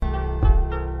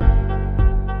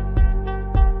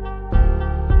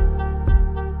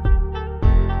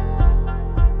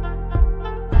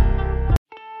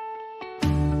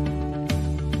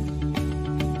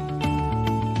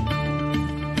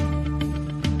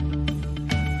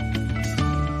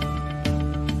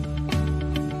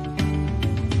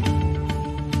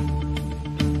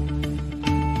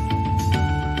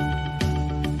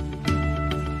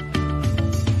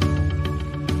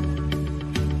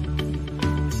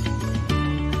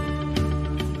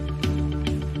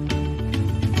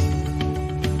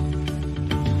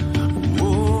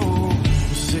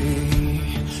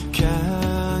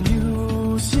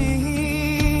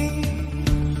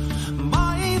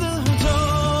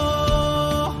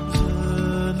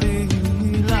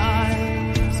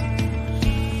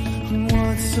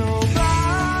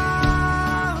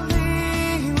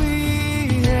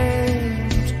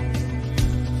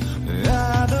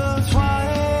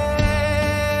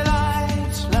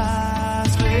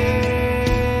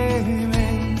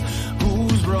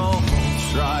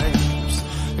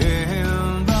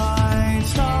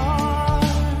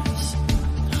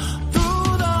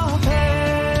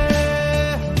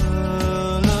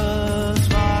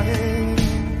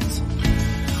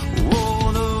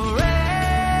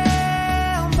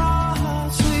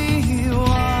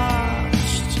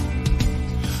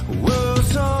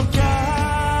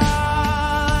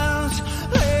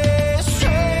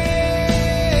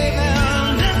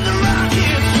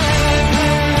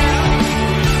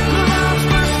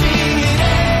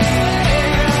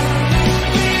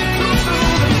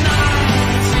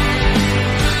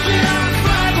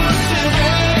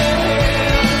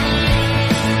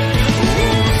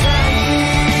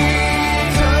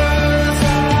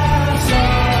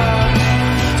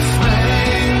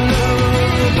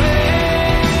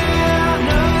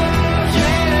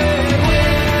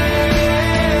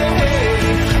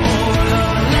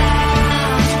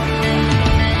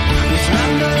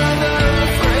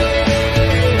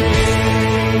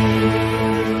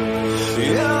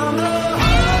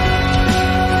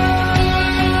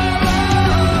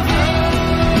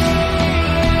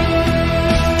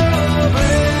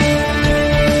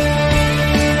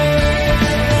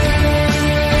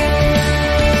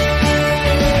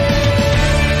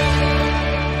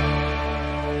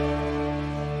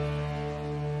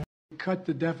cut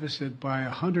the deficit by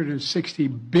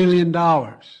 $160 billion.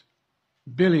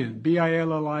 Billion,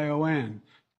 B-I-L-L-I-O-N.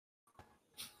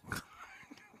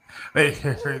 Hey,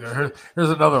 here's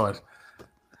another one.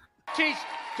 Teach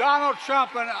Donald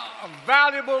Trump a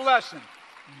valuable lesson.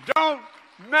 Don't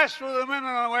mess with the women in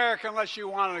America unless you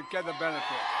want to get the benefit.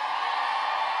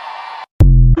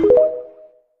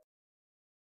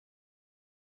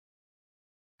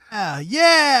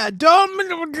 Yeah, don't.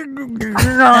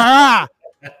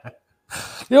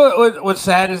 You know what's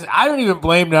sad is I don't even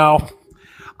blame now.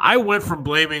 I went from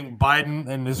blaming Biden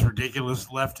and this ridiculous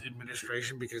left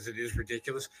administration because it is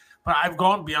ridiculous, but I've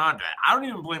gone beyond that. I don't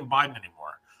even blame Biden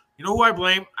anymore. You know who I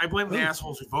blame? I blame the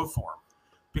assholes who vote for him.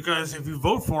 Because if you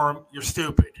vote for him, you're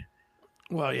stupid.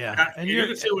 Well, yeah. And you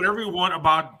can say whatever you want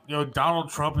about Donald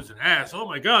Trump is an ass. Oh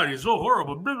my God, he's so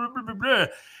horrible. Blah, blah, blah, blah, blah,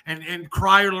 and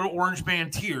cry your little orange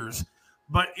man tears.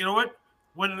 But you know what?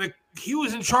 When he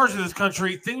was in charge of this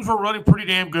country, things were running pretty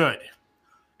damn good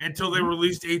until they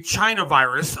released a China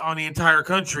virus on the entire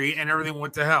country and everything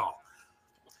went to hell.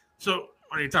 So,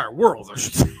 on the entire world, I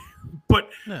should say. But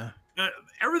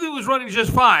everything was running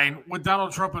just fine with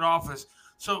Donald Trump in office.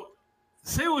 So,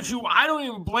 say what you. I don't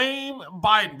even blame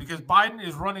Biden because Biden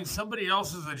is running somebody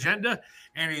else's agenda,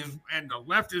 and the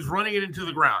left is running it into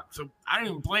the ground. So I don't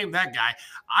even blame that guy.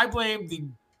 I blame the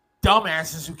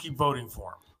dumbasses who keep voting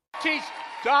for him. Teach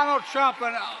Donald Trump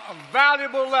a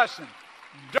valuable lesson.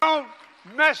 Don't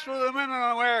mess with the women in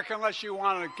America unless you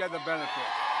want to get the benefit.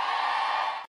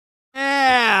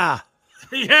 Yeah.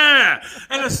 Yeah.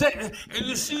 And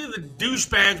you see the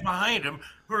douchebags behind him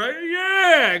who are like,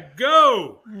 yeah,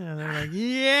 go. Yeah, they're like,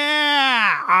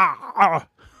 yeah.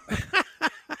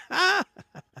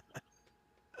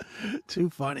 Too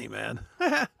funny, man.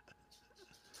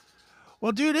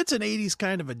 Well, dude, it's an 80s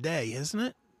kind of a day, isn't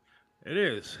it? It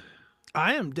is.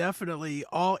 I am definitely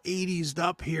all 80s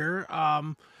up here.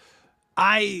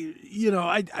 I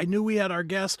knew we had our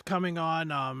guest coming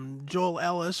on, Joel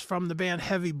Ellis from the band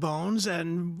Heavy Bones,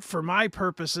 and for my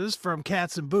purposes, from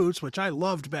Cats and Boots, which I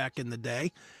loved back in the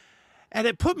day. And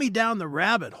it put me down the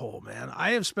rabbit hole, man.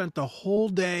 I have spent the whole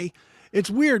day.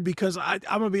 It's weird because I'm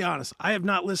going to be honest. I have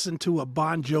not listened to a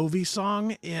Bon Jovi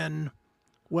song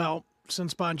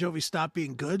since Bon Jovi stopped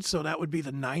being good. So that would be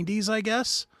the 90s, I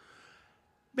guess.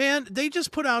 Man, they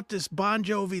just put out this Bon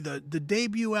Jovi, the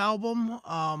debut album,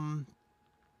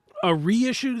 a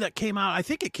reissue that came out. I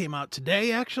think it came out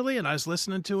today, actually, and I was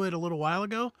listening to it a little while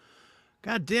ago.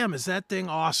 God damn, is that thing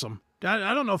awesome.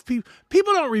 I don't know if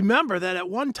people don't remember that at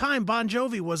one time Bon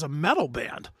Jovi was a metal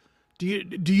band. Do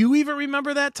you even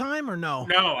remember that time or no?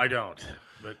 No, I don't.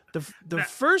 But the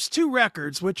first two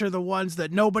records, which are the ones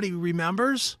that nobody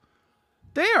remembers,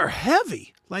 they are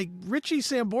heavy. Like Richie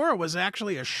Sambora was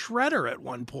actually a shredder at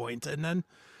one point, and then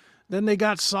they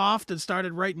got soft and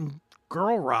started writing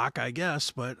girl rock, I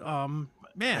guess. But man,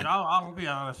 and I'll be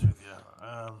honest with you.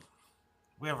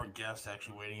 We have a guest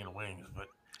actually waiting in the wings, but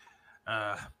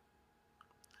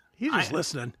he's just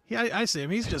listening. Yeah, I see him.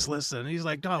 He's just listening. He's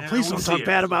like, "Oh, please don't talk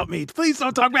bad about me. Please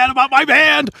don't talk bad about my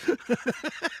band."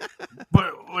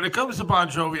 But when it comes to Bon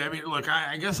Jovi, I mean, look,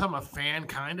 I guess I'm a fan,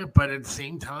 kind of, but at the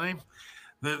same time,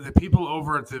 the people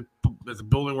over at the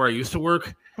building where I used to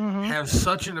work have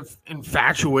such an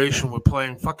infatuation with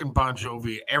playing fucking Bon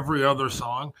Jovi every other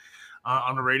song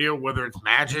on the radio, whether it's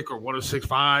Magic or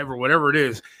 106.5 or whatever it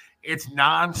is. It's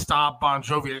nonstop Bon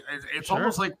Jovi. It's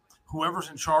almost like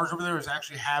whoever's in charge over there is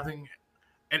actually having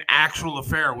an actual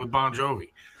affair with Bon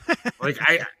Jovi. Like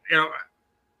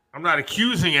I'm not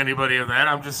accusing anybody of that.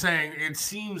 I'm just saying it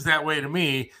seems that way to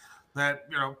me that,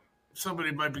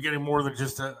 somebody might be getting more than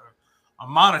just a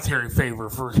monetary favor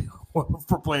for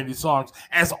playing these songs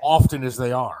as often as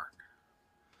they are.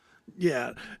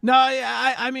 Yeah. No,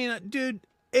 I mean, dude,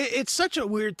 it's such a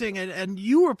weird thing. And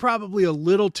you were probably a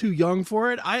little too young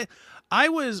for it. I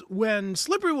was, when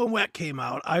Slippery When Wet came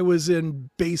out, I was in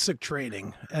basic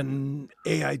training and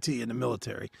AIT in the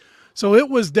military. So it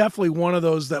was definitely one of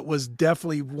those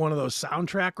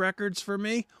soundtrack records for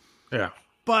me. Yeah.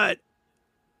 But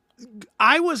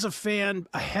I was a fan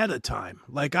ahead of time.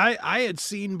 Like I had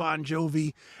seen Bon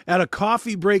Jovi at a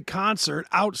coffee break concert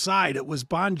outside. It was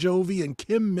Bon Jovi and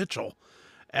Kim Mitchell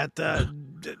at the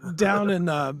down in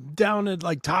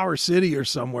like Tower City or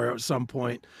somewhere at some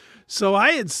point. So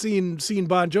I had seen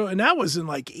Bon Jovi, and that was in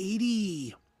like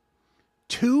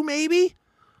 82 maybe.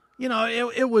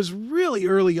 It was really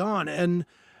early on, and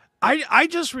I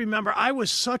just remember I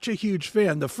was such a huge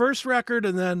fan. The first record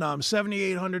and then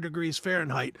 7,800 Degrees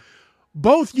Fahrenheit.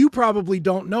 Both you probably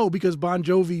don't know because Bon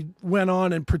Jovi went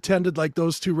on and pretended like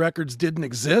those two records didn't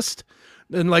exist.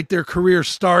 and like their career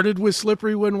started with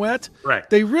Slippery When Wet. Right.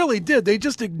 They really did. They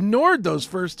just ignored those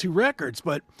first two records,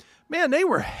 but man, they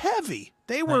were heavy.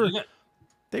 They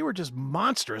were just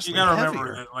monstrously You gotta heavier.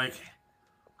 remember that, like,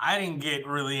 I didn't get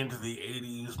really into the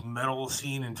 80s metal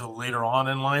scene until later on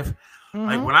in life.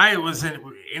 Like, when I was in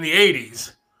the 80s,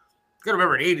 you gotta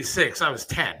remember in 86, I was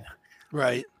 10.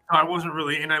 Right. I wasn't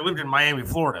really, and I lived in Miami,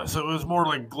 Florida, so it was more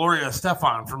like Gloria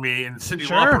Estefan for me and Cyndi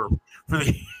Sure. Lauper for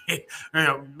the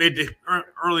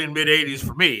early and mid 80s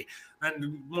for me. And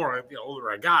the more older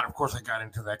I got, of course, I got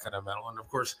into that kind of metal, and of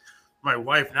course, my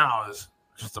wife now is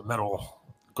just a metal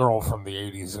girl from the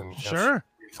 80s and Sure.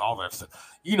 all that stuff.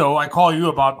 I call you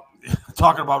about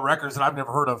talking about records that I've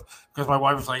never heard of because my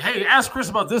wife was like, "Hey, ask Chris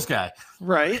about this guy."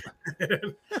 Right.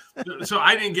 So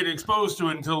I didn't get exposed to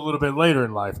it until a little bit later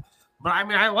in life. But I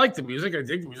mean, I like the music. I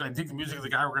dig the music. I dig the music of the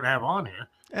guy we're going to have on here.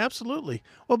 Absolutely.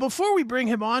 Well, before we bring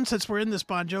him on, since we're in this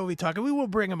Bon Jovi talk, we will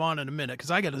bring him on in a minute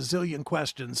because I got a zillion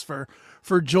questions for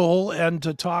Joel and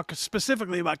to talk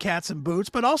specifically about Cats and Boots,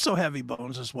 but also Heavy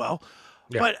Bones as well.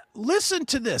 Yeah. But listen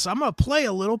to this. I'm going to play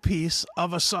a little piece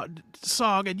of a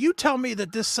song, and you tell me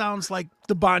that this sounds like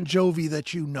the Bon Jovi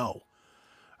that you know.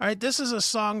 All right, this is a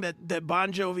song that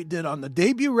Bon Jovi did on the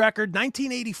debut record,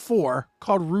 1984,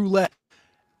 called Roulette.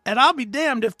 And I'll be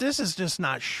damned if this is just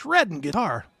not shredding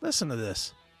guitar. Listen to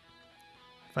this.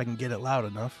 If I can get it loud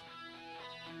enough.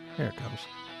 Here it comes.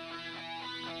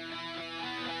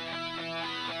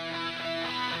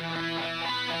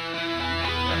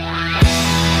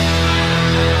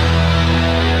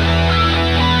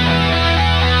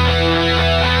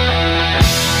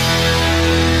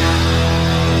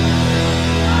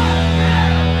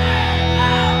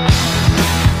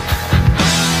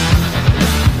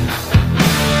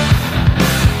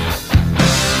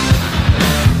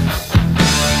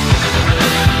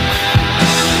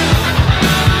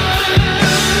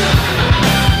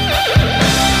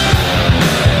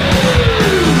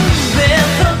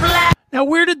 Now,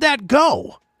 where did that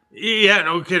go? Yeah,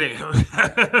 no kidding.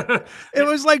 It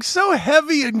was like so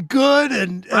heavy and good,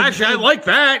 and actually, I like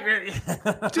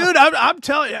that, dude. I'm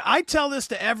telling you, I tell this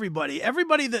to everybody.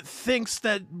 Everybody that thinks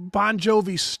that Bon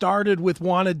Jovi started with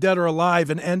 "Wanted Dead or Alive"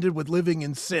 and ended with "Living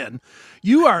in Sin,"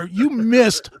 you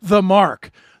missed the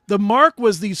mark. The mark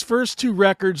was these first two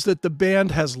records that the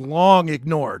band has long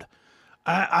ignored.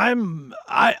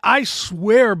 I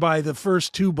swear by the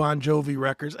first two Bon Jovi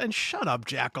records. And shut up,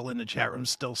 Jackal in the chat room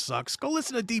still sucks. Go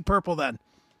listen to Deep Purple then,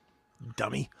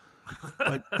 dummy.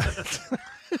 But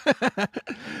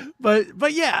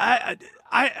but yeah,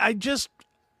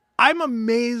 I'm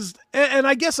amazed, and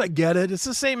I guess I get it. It's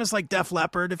the same as like Def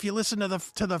Leppard. If you listen to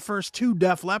the first two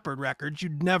Def Leppard records,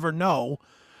 you'd never know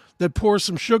that Pour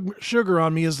Some Sugar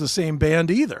on Me is the same band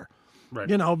either. Right.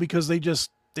 Because they just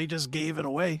gave it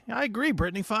away. I agree.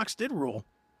 Brittany Fox did rule,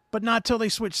 but not till they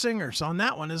switched singers on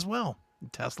that one as well.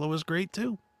 Tesla was great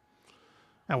too.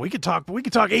 Now we could talk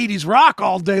 80s rock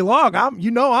all day long.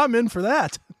 I'm in for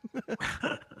that.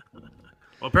 Well,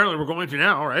 apparently we're going to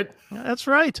now, right? Yeah, that's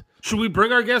right. Should we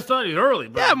bring our guest on? He's early.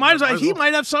 But yeah, might as well. He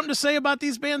might have something to say about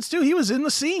these bands too. He was in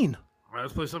the scene. All right,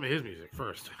 let's play some of his music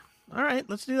first. All right,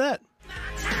 let's do that.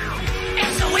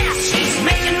 SOS, she's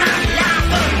making my life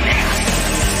a mess.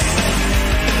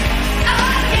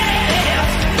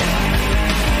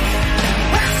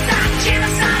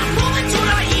 Genocide, moving to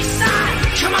the east side.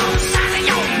 Come on, Sally,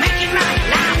 you're making my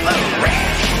life a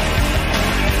wreck.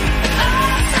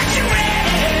 Oh, such a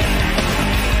wreck.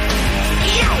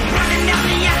 You're running down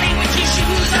the alley with your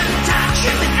shoes untied,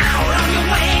 tripping out on your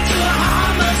way to a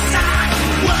homicide.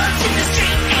 Words in the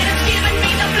street and it's giving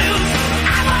me the blues.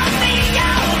 I wanna be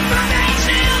your brother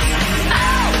too.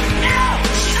 Oh no,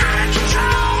 she's out of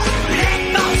control. Red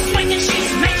ball swinging,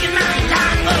 she's making my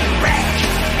life a wreck.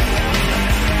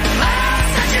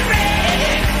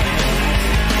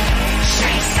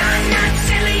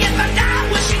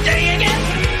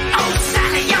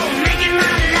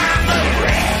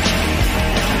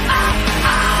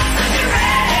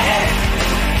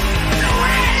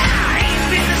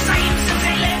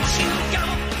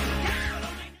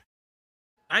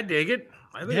 I dig it.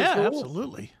 I think yeah, it's cool.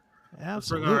 absolutely.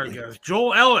 Bring our guest.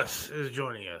 Joel Ellis is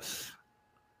joining us.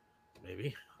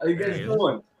 Maybe. How you guys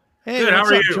doing? Hey, good. How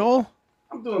are you, Joel?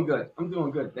 I'm doing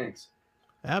good. Thanks.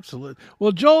 Absolutely.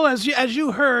 Well, Joel, as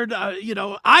you heard,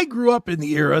 I grew up in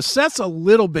the era. Seth's a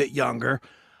little bit younger.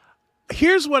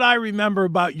 Here's what I remember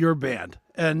about your band,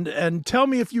 and tell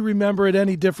me if you remember it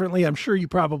any differently. I'm sure you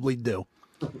probably do.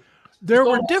 There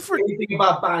were different. Anything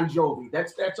about Bon Jovi?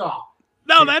 That's all.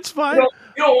 No, that's fine. You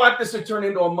don't want this to turn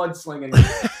into a mudslinging.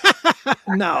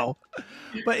 No,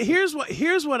 but here's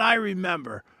what I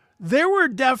remember. there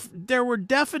were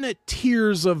definite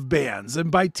tiers of bands,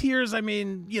 and by tiers I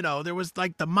mean, you know, there was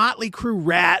like the Motley Crue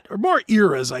Rat, or more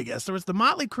eras, I guess. There was the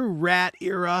Motley Crue Rat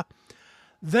era.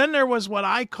 Then there was what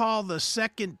I call the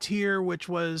second tier, which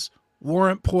was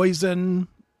Warrant, Poison,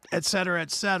 et cetera, et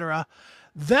cetera.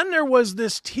 Then there was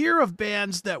this tier of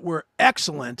bands that were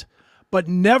excellent, but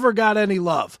never got any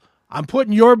love. I'm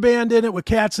putting your band in it with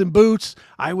Cats and Boots.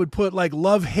 I would put like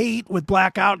Love Hate with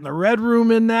Blackout in the Red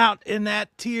Room in that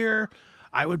tier.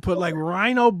 I would put like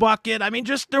Rhino Bucket. I mean,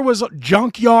 just there was a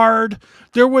Junkyard.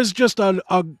 There was just a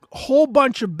whole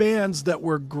bunch of bands that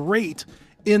were great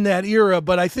in that era.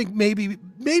 But I think maybe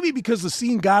because the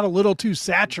scene got a little too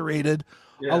saturated,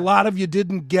 a lot of you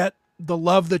didn't get the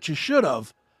love that you should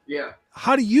have. Yeah.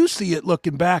 How do you see it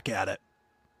looking back at it?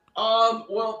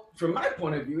 Well, from my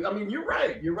point of view, I mean, you're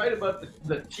right. You're right about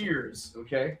the tears,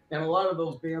 okay? And a lot of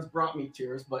those bands brought me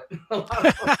tears, but a lot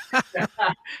of them,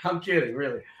 I'm kidding,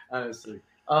 really, honestly.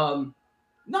 No,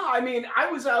 I mean, I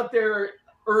was out there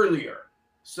earlier.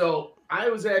 So I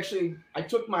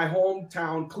took my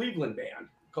hometown Cleveland band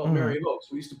called Mary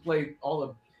Oaks. We used to play all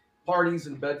the parties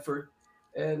in Bedford.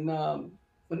 And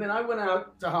then I went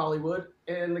out to Hollywood,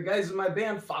 and the guys in my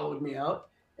band followed me out.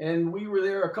 And we were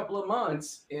there a couple of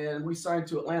months, and we signed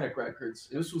to Atlantic Records.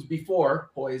 This was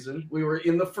before Poison. We were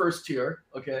in the first tier,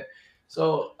 okay?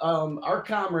 So our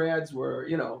comrades were,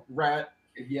 you know, Rat,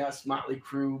 yes, Motley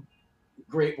Crue,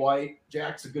 Great White.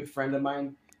 Jack's a good friend of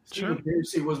mine. Sure. Stephen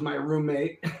Piercy was my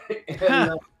roommate.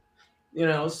 And, you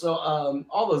know, so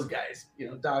all those guys, you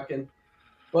know, Dockin.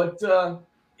 But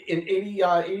in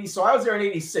 80, so I was there in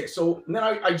 86. So then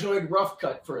I joined Rough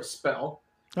Cut for a spell.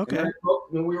 Okay.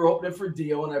 And we were opening for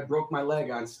Dio, and I broke my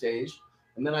leg on stage.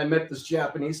 And then I met this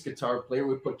Japanese guitar player.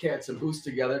 We put Cats and Boots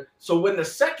together. So when the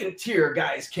second tier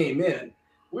guys came in,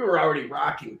 we were already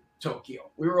rocking Tokyo.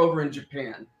 We were over in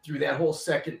Japan through that whole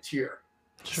second tier.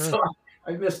 Sure. So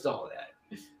I missed all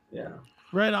that. Yeah.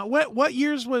 Right on. What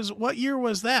year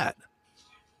was that?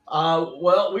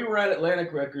 Well, we were at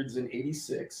Atlantic Records in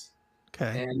 86.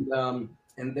 Okay.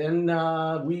 And then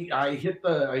we hit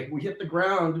the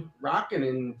ground rocking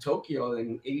in Tokyo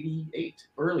in 88,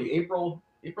 early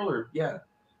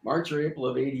March or April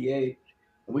of 88.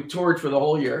 And we toured for the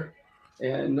whole year,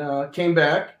 and came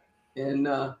back, and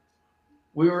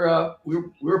we were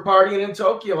partying in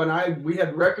Tokyo, and we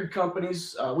had record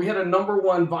companies. We had a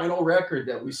 #1 vinyl record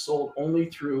that we sold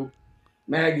only through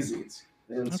magazines,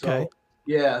 and so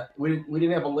yeah, we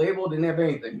didn't have a label, didn't have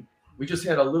anything. We just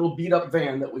had a little beat up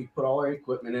van that we put all our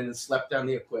equipment in and slept on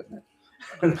the equipment.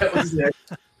 And that was it.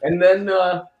 And then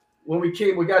when we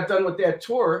got done with that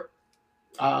tour,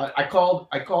 I called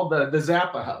the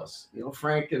Zappa house, you know,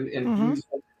 Frank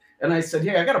and I said,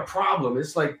 hey, I got a problem.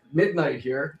 It's like midnight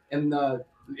here. And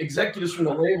executives from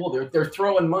the label, they're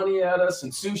throwing money at us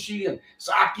and sushi and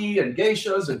sake and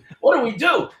geishas. And what do we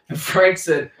do? And Frank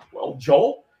said, well,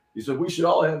 Joel, he said, we should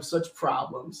all have such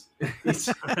problems.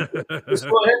 Said, just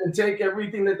go ahead and take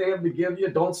everything that they have to give you.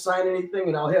 Don't sign anything,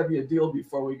 and I'll have you a deal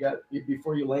before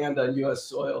you land on U.S.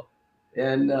 soil.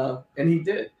 And he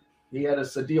did. He had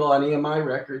us a deal on EMI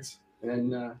Records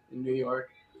in New York.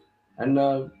 And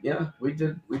we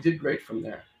did great from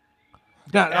there.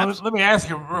 Now, let me ask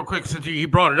you real quick, since he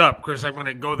brought it up, because I'm going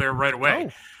to go there right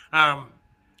away.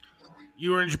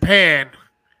 You were in Japan.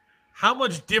 How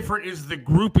much different is the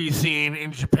groupie scene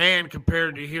in Japan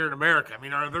compared to here in America? I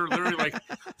mean, are there literally like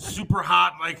super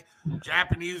hot, like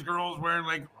Japanese girls wearing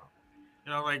like,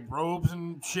 you know, like robes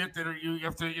and shit that you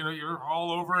have to, you know, you're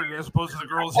all over it as opposed to the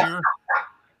girls here?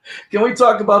 Can we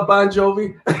talk about Bon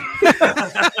Jovi?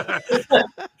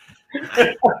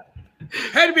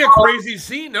 Had to be a crazy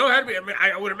scene, no? Had to be. I mean,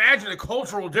 I would imagine the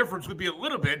cultural difference would be a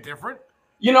little bit different.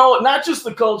 You know, not just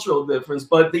the cultural difference,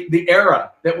 but the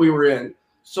era that we were in.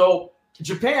 So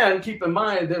Japan, keep in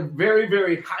mind, they're very,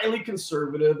 very highly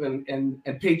conservative and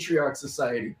patriarch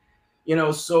society. You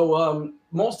know, so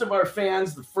most of our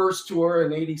fans, the first tour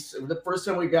in the first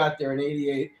time we got there in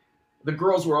 88, the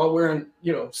girls were all wearing,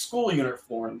 you know, school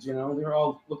uniforms. You know, they were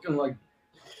all looking like,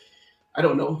 I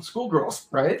don't know, schoolgirls,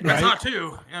 right? That's hot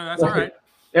too. Yeah, that's all right.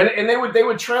 And they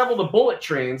would travel the bullet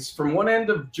trains from one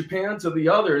end of Japan to the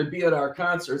other to be at our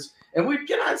concerts. And we'd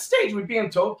get on stage. We'd be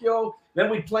in Tokyo. Then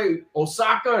we'd play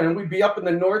Osaka, and we'd be up in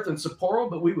the north in Sapporo.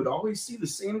 But we would always see the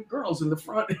same girls in the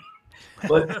front.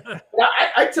 But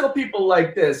I tell people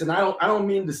like this, and I don't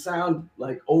mean to sound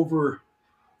like over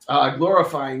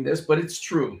glorifying this, but it's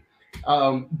true.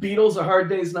 Beatles, A Hard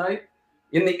Day's Night.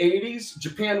 In the 80s,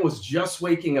 Japan was just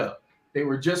waking up. They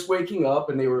were just waking up,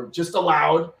 and they were just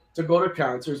allowed to go to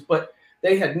concerts, but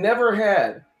they had never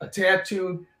had a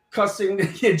tattooed, cussing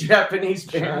Japanese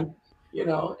band. you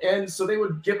know, and so they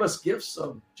would give us gifts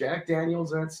of Jack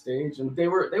Daniels on stage, and they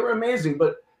were amazing.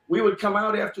 But we would come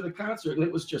out after the concert, and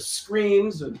it was just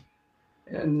screams, and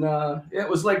it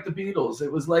was like the Beatles.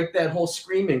 It was like that whole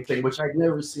screaming thing, which I'd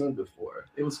never seen before.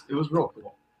 It was real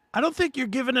cool. I don't think you're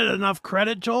giving it enough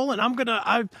credit, Joel,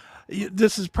 and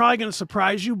this is probably going to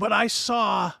surprise you, but I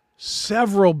saw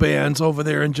several bands over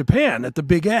there in Japan at the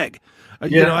Big Egg.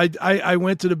 You know, I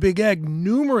went to the Big Egg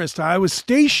numerous times. I was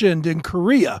stationed in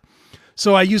Korea,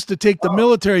 so I used to take the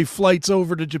military flights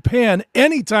over to Japan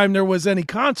anytime there was any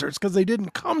concerts, because they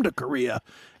didn't come to Korea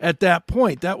at that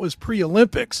point. That was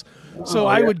pre-Olympics. So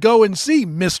I would go and see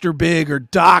Mr. Big or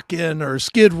Dokken or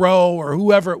Skid Row or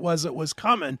whoever it was that was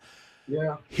coming.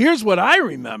 Yeah. Here's what I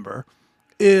remember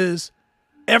is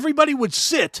everybody would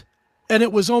sit and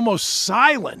it was almost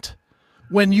silent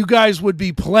when you guys would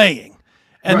be playing.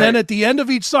 And then at the end of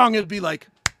each song, it'd be like,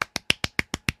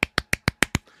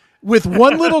 with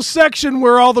one little section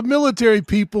where all the military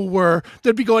people were,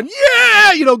 they'd be going,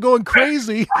 yeah, you know, going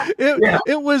crazy.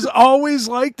 It was always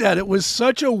like that. It was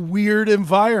such a weird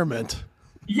environment.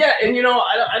 Yeah, and you know,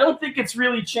 I don't think it's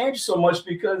really changed so much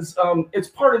because it's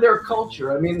part of their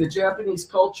culture. I mean, the Japanese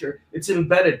culture, it's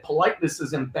embedded. Politeness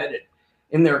is embedded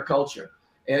in their culture,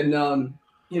 and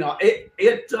you know,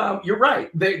 you're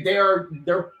right. They're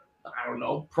I don't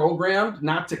know, programmed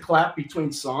not to clap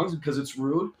between songs because it's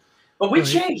rude. But we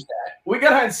changed that. We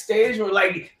got on stage and we're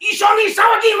like, "Ishoni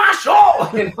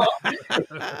sawagimasho!" You know,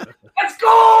 let's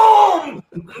go,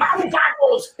 mountain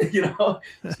tacos. You know,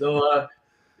 so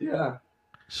yeah.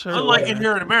 Sure. Unlike in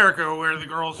here in America, where the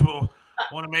girls will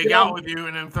want to make out with you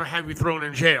and then have you thrown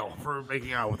in jail for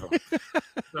making out with them.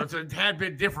 So it's a tad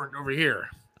bit different over here.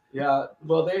 Yeah.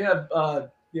 Well, they have.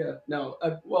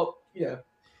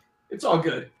 It's all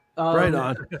good. Right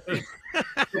on.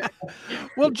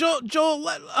 Well, Joel,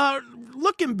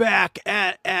 looking back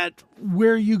at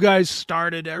where you guys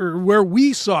started or where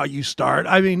we saw you start,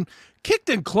 I mean, Kicked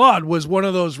and Clawed was one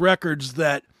of those records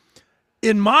that,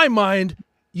 in my mind,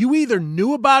 you either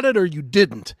knew about it or you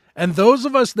didn't. And those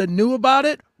of us that knew about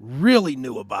it really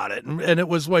knew about it. And it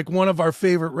was like one of our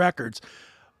favorite records.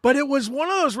 But it was one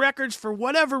of those records, for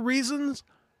whatever reasons,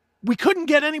 we couldn't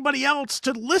get anybody else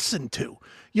to listen to.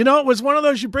 You know, it was one of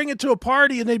those, you bring it to a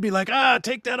party and they'd be like,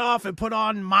 take that off and put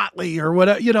on Motley or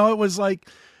whatever. You know, it was like,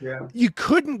 you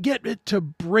couldn't get it to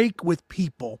break with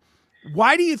people.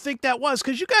 Why do you think that was?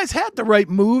 Because you guys had the right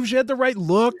moves. You had the right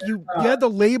look. You had the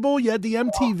label. You had the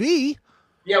MTV.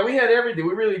 Yeah, we had everything.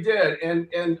 We really did.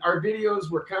 And our videos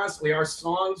were constantly, our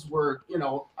songs were, you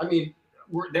know, I mean,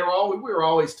 we were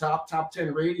always top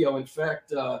 10 radio. In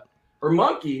fact, for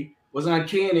Monkey was on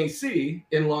KNAC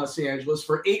in Los Angeles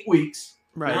for 8 weeks,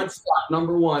 nonstop,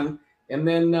 #1. And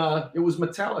then it was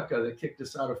Metallica that kicked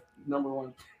us out of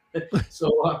 #1.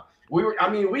 So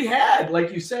we had,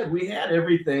 like you said, we had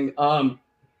everything.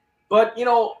 But, you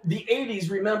know, the 80s,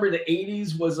 remember the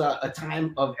 80s was a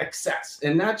time of excess,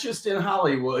 and not just in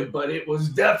Hollywood, but it was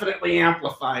definitely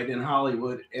amplified in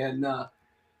Hollywood. And,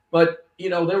 but, you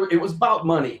know, it was about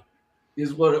money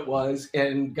is what it was.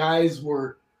 And guys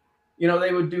were, you know,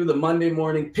 they would do the Monday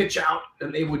morning pitch out,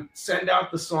 and they would send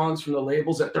out the songs from the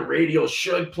labels that the radio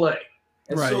should play.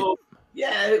 And so,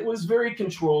 yeah, it was very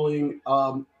controlling.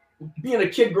 Being a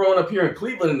kid growing up here in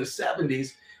Cleveland in the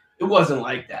 70s, it wasn't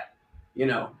like that. You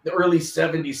know, the early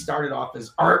 70s started off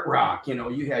as art rock. You know,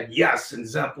 you had Yes and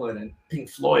Zeppelin and Pink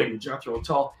Floyd and Jethro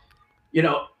Tull, you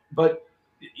know, but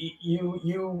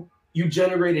you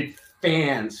generated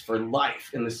fans for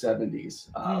life in the 70s.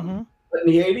 But in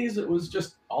the 80s, it was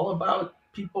just all about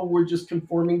people were just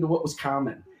conforming to what was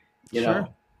common, you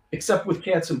know, except with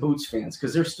Cats and Boots fans,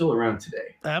 because they're still around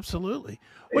today. Absolutely.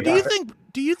 Well, do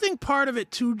you think part of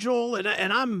it too, Joel,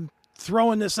 and I'm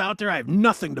throwing this out there, I have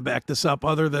nothing to back this up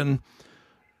other than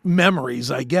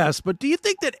memories, I guess, but do you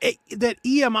think that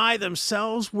EMI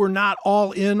themselves were not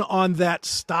all in on that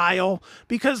style?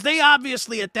 Because they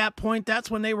obviously, at that point,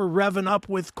 that's when they were revving up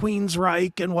with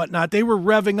Queensryche and whatnot. They were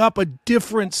revving up a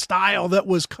different style that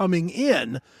was coming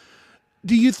in.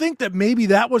 Do you think that maybe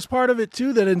that was part of it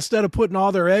too, that instead of putting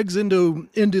all their eggs into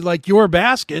like your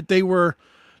basket, they were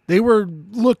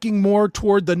looking more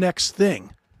toward the next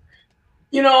thing?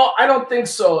 You know, I don't think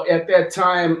so at that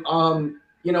time.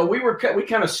 You know, we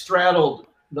kind of straddled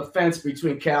the fence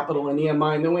between Capitol and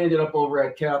EMI, and then we ended up over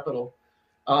at Capitol.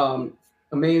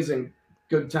 Amazing,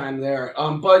 good time there.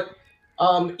 But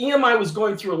EMI was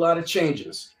going through a lot of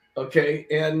changes, okay?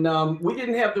 And we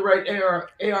didn't have the right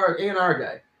A&R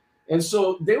guy. And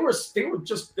so they were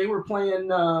playing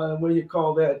what do you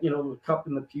call that? You know, the cup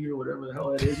in the key or whatever the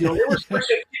hell it is. You know, they were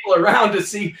switching people around to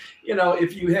see, you know,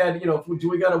 if you had, you know, do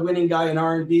we got a winning guy in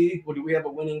R&B, or do we have a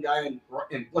winning guy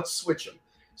in let's switch them.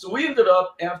 So we ended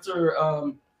up after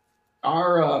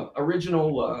our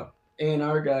original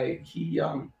A&R guy, he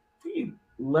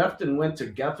left and went to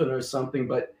Geffen or something,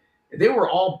 but they were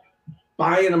all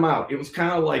buying them out. It was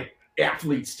kind of like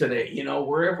athletes today, you know,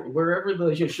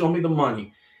 wherever you show me the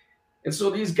money. And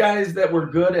so these guys that were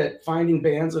good at finding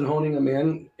bands and honing them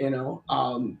in, you know,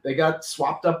 they got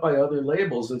swapped up by other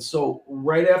labels. And so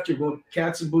right after when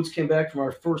Cats and Boots came back from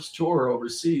our first tour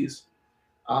overseas,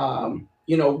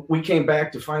 you know, we came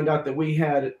back to find out that we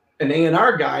had an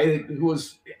A&R guy who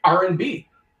was R&B.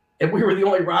 And we were the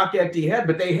only rock act he had,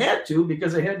 but they had to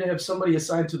because they had to have somebody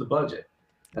assigned to the budget.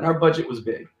 And our budget was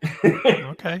big.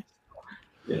 Okay.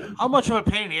 Yeah. How much of a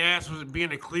pain in the ass was it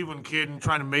being a Cleveland kid and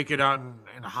trying to make it out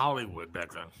in Hollywood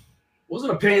back then?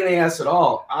 Wasn't a pain in the ass at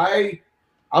all.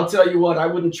 I'll tell you what, I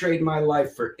wouldn't trade my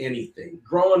life for anything.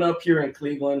 Growing up here in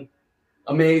Cleveland,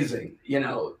 amazing. You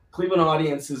know, Cleveland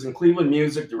audiences and Cleveland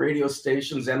music, the radio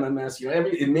stations, MMS, you know,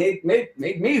 it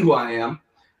made me who I am.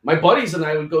 My buddies and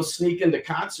I would go sneak into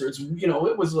concerts. You know,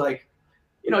 it was like,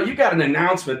 you know, you got an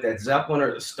announcement that Zeppelin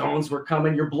or the Stones were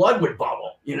coming, your blood would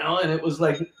bubble, you know, and it was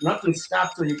like nothing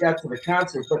stopped till you got to the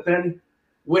concert. But then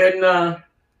when I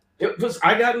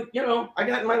got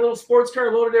in my little sports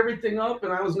car, loaded everything up,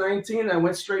 and I was 19, I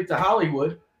went straight to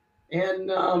Hollywood.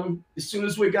 And as soon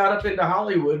as we got up into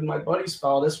Hollywood, my buddies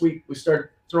followed us. We started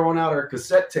throwing out our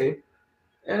cassette tape.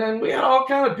 And then we had all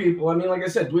kind of people. I mean, like I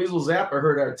said, Dweezil Zappa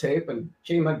heard our tape and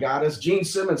came and got us. Gene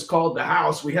Simmons called the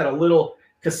house. We had a little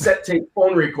cassette tape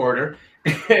phone recorder.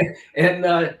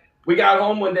 And we got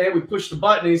home one day. We pushed the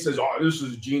button. And he says, "Oh, this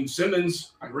is Gene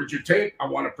Simmons. I heard your tape. I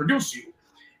want to produce you."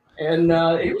 And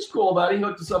he was cool about it. He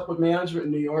hooked us up with management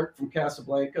in New York from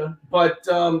Casablanca. But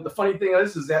the funny thing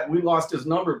is that we lost his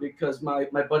number because my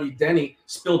buddy Denny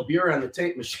spilled beer on the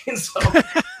tape machine. So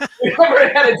we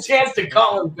never had a chance to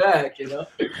call him back, you know.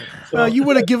 So, you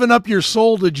would have given up your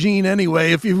soul to Gene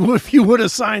anyway if you would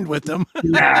have signed with them.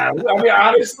 Nah, I mean,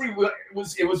 honestly,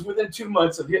 it was within 2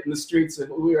 months of hitting the streets. And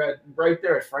we were right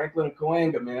there at Franklin and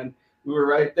Coanga, man. We were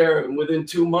right there, and within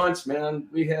 2 months, man,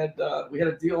 we had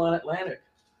a deal on Atlantic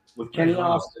with Kenny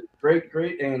Austin, great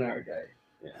A&R guy.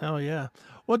 Yeah. Hell yeah.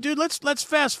 Well, dude, let's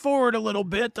fast forward a little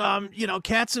bit. You know,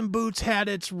 Cats and Boots had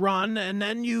its run, and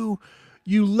then you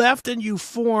left and you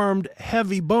formed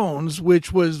Heavy Bones,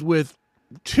 which was with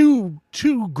two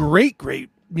great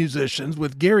musicians,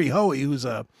 with Gary Hoey, who's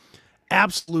a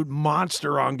absolute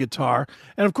monster on guitar,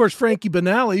 and of course Frankie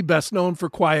Banali, best known for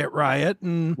Quiet Riot,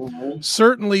 and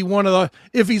certainly one of the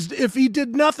if he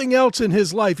did nothing else in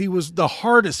his life, he was the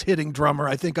hardest hitting drummer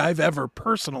I think I've ever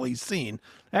personally seen.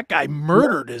 That guy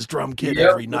murdered his drum kit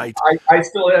every night. I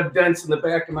still have dents in the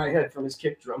back of my head from his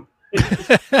kick drum.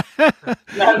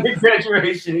 Not an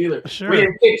exaggeration either. Sure. We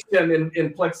encased him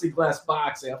in plexiglass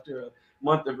box after a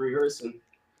month of rehearsing.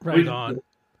 Right on.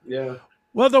 Yeah.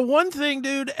 Well, the one thing,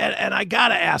 dude, and I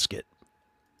gotta ask it,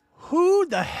 who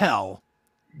the hell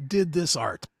did this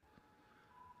art?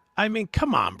 I mean,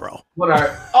 come on, bro. What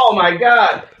art? Oh my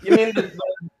God! You mean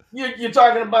you're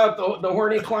talking about the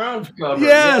horny clown cover?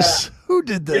 Yes. Yeah. Who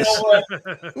did this? You know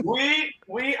what?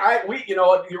 we you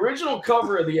know, the original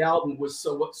cover of the album was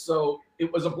so it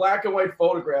was a black and white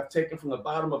photograph taken from the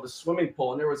bottom of a swimming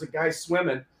pool, and there was a guy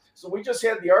swimming. So we just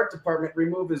had the art department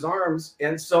remove his arms,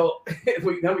 and so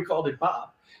we called it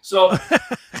Bob. So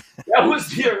that was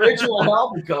the original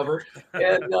album cover,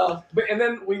 and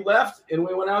then we left and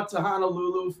we went out to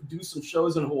Honolulu, do some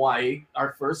shows in Hawaii,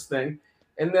 our first thing,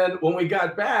 and then when we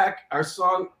got back, our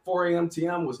song 4 a.m.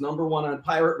 TM was #1 on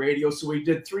pirate radio. So we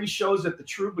did 3 shows at the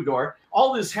Troubadour.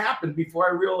 All this happened before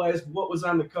I realized what was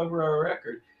on the cover of our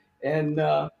record, and.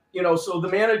 You know, so the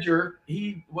manager,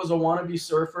 he was a wannabe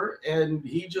surfer, and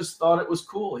he just thought it was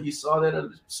cool. He saw that at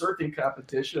a surfing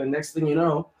competition, and next thing you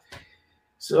know.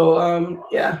 So,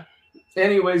 yeah.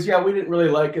 Anyways, yeah, we didn't really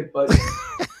like it, but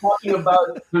talking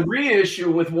about the reissue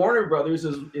with Warner Brothers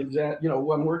is that, you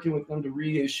know, I'm working with them to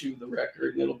reissue the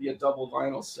record, and it'll be a double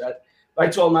vinyl set. But I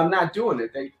told them I'm not doing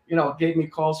it. They, you know, gave me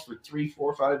calls for 3,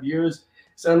 4, 5 years.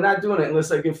 So I'm not doing it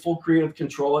unless I get full creative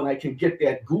control and I can get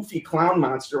that goofy clown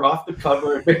monster off the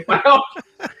cover and make my own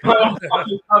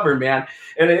fucking cover, man.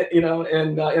 And it, you know,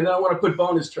 and then I want to put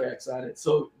bonus tracks on it.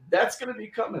 So that's going to be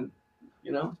coming,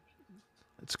 you know.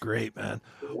 That's great, man.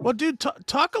 Well, dude,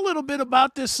 talk a little bit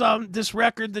about this this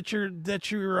record that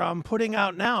you're putting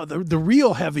out now, the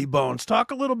real Heavy Bones.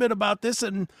 Talk a little bit about this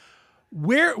and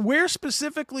Where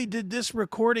specifically did this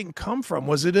recording come from?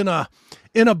 Was it in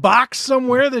a box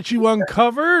somewhere that you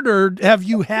uncovered, or have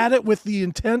you had it with the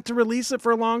intent to release it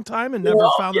for a long time and never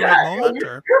found the right moment?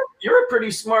 You're a pretty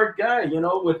smart guy,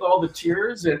 with all the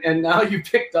tears, and now you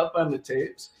picked up on the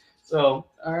tapes. So,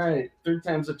 all right, third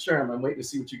time's a charm. I'm waiting to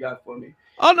see what you got for me.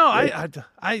 Oh no, you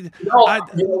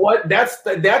know what? That's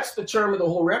the charm of the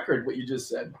whole record. What you just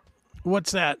said.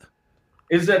 What's that?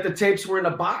 Is that the tapes were in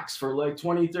a box for like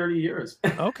 20, 30 years.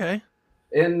 Okay.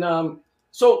 And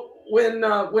so when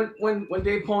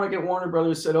Dave Polnick at Warner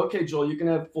Brothers said, "Okay, Joel, you can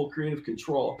have full creative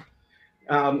control,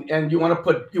 and you want to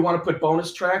put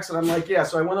bonus tracks," and I'm like, "Yeah."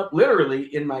 So I went up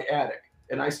literally in my attic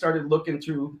and I started looking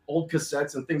through old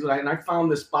cassettes and things like that, and I found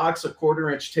this box of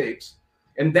 1/4-inch tapes,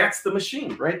 and that's the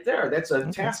machine right there. That's a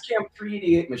Tascam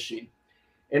 388 machine,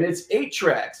 and it's 8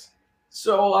 tracks.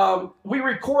 So we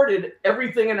recorded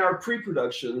everything in our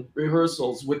pre-production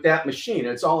rehearsals with that machine.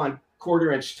 It's all on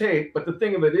 1/4-inch tape. But the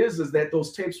thing of it is that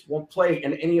those tapes won't play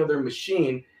in any other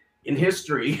machine in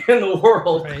history in the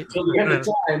world till the end of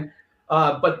time,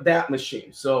 but that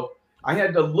machine. So I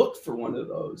had to look for one of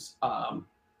those.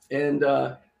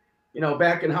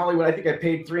 Back in Hollywood, I think I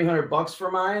paid $300 for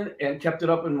mine and kept it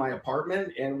up in my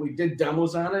apartment. And we did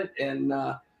demos on it.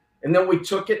 And then we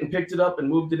took it and picked it up and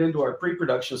moved it into our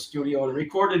pre-production studio and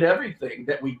recorded everything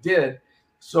that we did.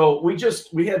 So we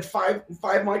had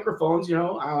five microphones, we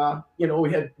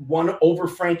had one over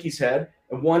Frankie's head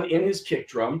and one in his kick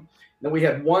drum. Then we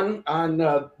had one on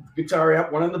the guitar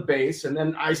amp, one on the bass, and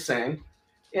then I sang.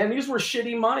 And these were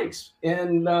shitty mics.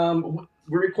 And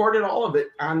we recorded all of it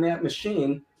on that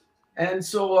machine. And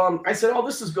so I said, "Oh,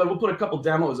 this is good. We'll put a couple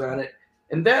demos on it."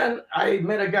 And then I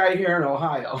met a guy here in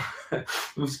Ohio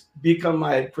who's become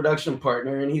my production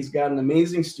partner, and he's got an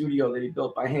amazing studio that he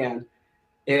built by hand,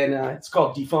 and it's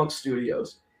called Defunct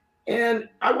Studios. And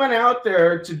I went out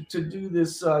there to do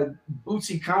this.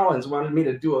 Bootsy Collins wanted me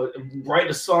to write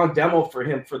a song demo for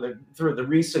him for the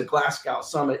recent Glasgow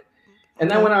Summit.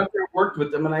 And I went out there and worked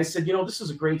with him, and I said, "This is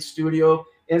a great studio."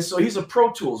 And so he's a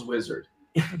Pro Tools wizard,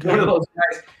 one of those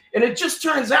guys. And it just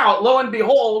turns out, lo and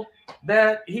behold,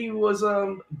 that he was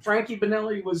Frankie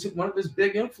Banali was one of his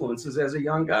big influences as a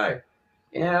young guy.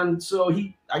 And so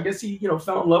I guess he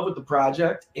fell in love with the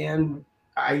project. And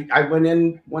I went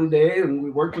in one day and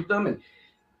we worked with them, and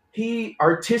he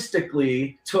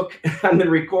artistically took on the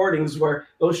recordings, where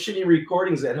those shitty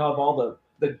recordings that have all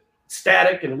the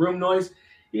static and room noise,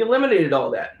 he eliminated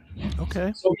all that.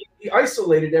 Okay. So he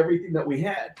isolated everything that we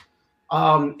had.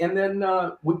 And then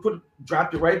we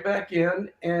dropped it right back in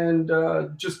and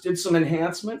just did some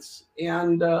enhancements.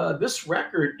 And this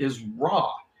record is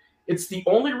raw. It's the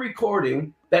only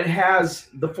recording that has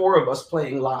the 4 of us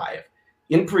playing live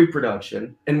in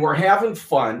pre-production, and we're having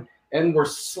fun and we're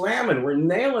slamming, we're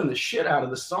nailing the shit out of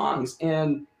the songs.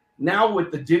 And now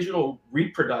with the digital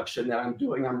reproduction that I'm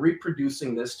doing, I'm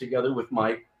reproducing this together with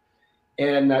Mike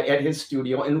and at his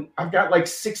studio, and I've got like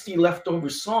 60 leftover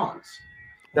songs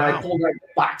that I pulled out of the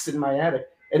box in my attic,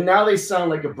 and now they sound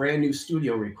like a brand new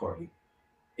studio recording.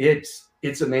 It's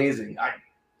amazing.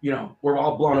 We're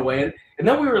all blown away. And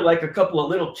then we were like a couple of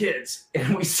little kids,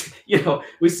 and we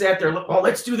sat there, "Oh,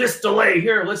 let's do this delay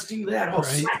here. Let's do that." Oh,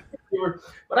 right.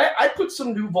 But I put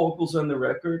some new vocals on the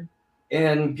record,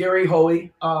 and Gary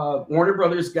Hoey, Warner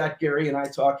Brothers got Gary and I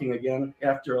talking again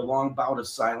after a long bout of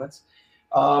silence.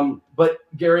 But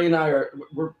Gary and I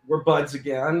we're buds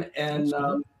again, and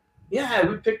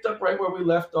we picked up right where we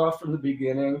left off from the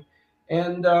beginning.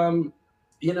 And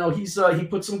he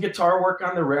put some guitar work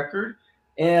on the record.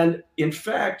 And in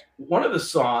fact, one of the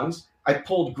songs, I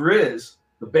pulled Grizz,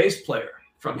 the bass player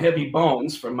from Heavy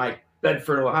Bones, from my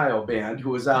Bedford, Ohio band, who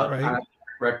was out on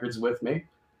records with me.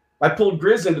 I pulled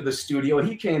Grizz into the studio, and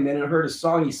he came in and heard a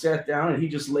song. He sat down and he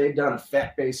just laid down a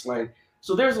fat bass line.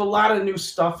 So there's a lot of new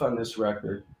stuff on this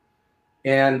record,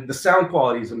 and the sound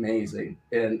quality is amazing.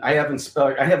 And I haven't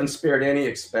spared any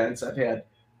expense. I've had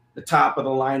the top of the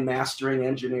line mastering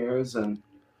engineers, and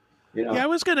Yeah, I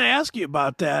was going to ask you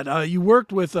about that. You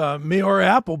worked with Mayor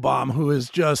Applebaum, who is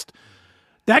just,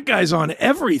 that guy's on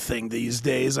everything these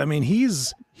days. I mean,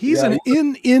 he's an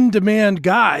in-demand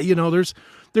guy.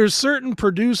 There's certain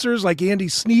producers like Andy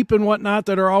Sneap and whatnot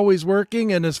that are always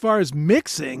working. And as far as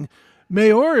mixing,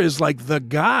 Mayor is like the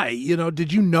guy.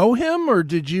 Did you know him, or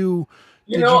did you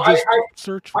just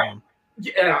search for him?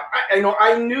 Yeah,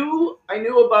 I knew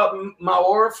about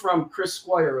Maor from Chris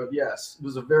Squire of Yes. He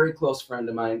was a very close friend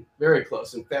of mine, very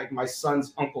close. In fact, my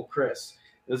son's uncle Chris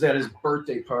was at his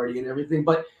birthday party and everything.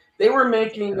 But they were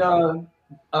making the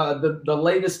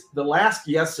last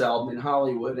Yes album in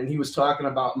Hollywood, and he was talking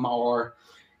about Maor.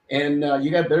 And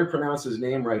you got better pronounce his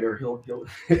name right, or he'll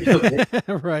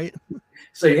Right.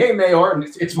 say, "Hey, Mayor," and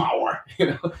it's Mayor,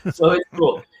 So it's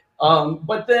cool.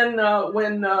 But then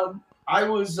when I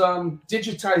was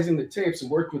digitizing the tapes and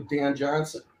worked with Dan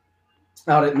Johnson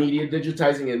out at Media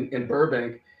Digitizing in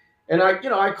Burbank, and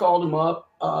I called him up.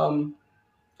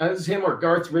 It was him or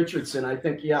Garth Richardson, I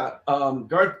think. Yeah,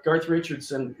 Garth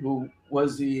Richardson, who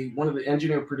was one of the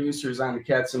engineer producers on the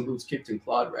Cats and Boots Kicked and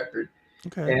Clawed record.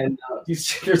 Okay. And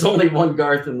there's only one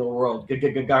Garth in the world,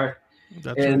 Garth.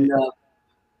 That's and right.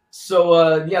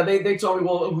 So they told me,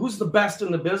 well, who's the best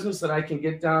in the business that I can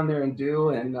get down there and do?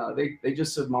 And they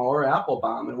just said Maor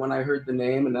Applebaum. And when I heard the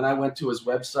name, and then I went to his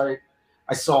website,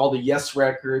 I saw all the Yes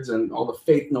records and all the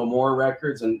Faith No More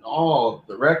records and all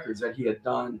the records that he had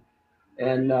done.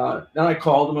 And then I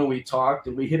called him and we talked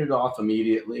and we hit it off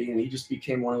immediately. And he just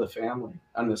became one of the family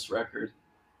on this record.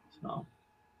 So.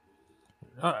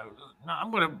 Now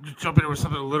I'm going to jump into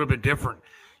something a little bit different.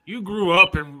 You grew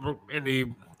up in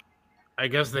the, I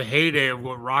guess, the heyday of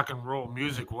what rock and roll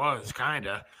music was, kind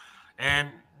of. And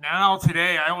now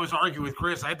today, I always argue with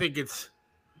Chris, I think it's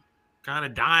kind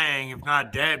of dying, if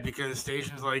not dead, because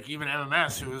stations like even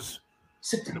MMS, who was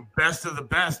the best of the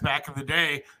best back in the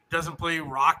day, doesn't play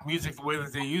rock music the way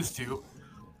that they used to.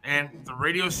 And the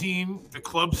radio scene, the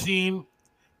club scene,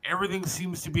 everything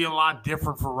seems to be a lot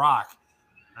different for rock.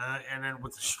 And then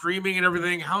with the streaming and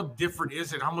everything, how different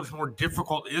is it? How much more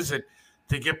difficult is it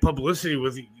to get publicity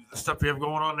with the stuff we have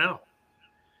going on now?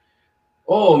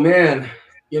 Oh man,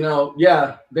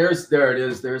 yeah, there it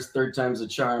is. There's third time's a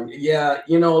charm. Yeah,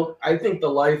 I think the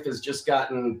life has just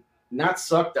gotten not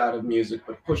sucked out of music,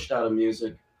 but pushed out of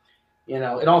music.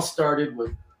 It all started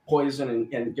with Poison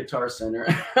and Guitar Center.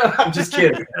 I'm just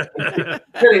kidding.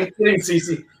 kidding,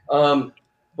 Cece.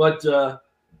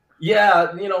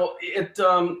 Yeah, it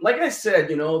like I said,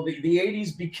 the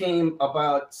 80s became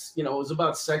about, it was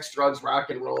about sex, drugs, rock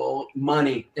and roll,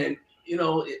 money. And,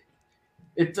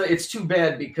 it's too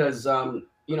bad because,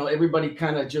 everybody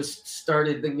kind of just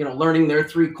started, learning their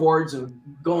three chords and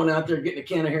going out there getting a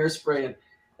can of hairspray.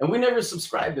 And we never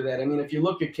subscribed to that. I mean, if you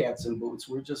look at Cats and Boots,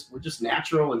 we're just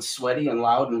natural and sweaty and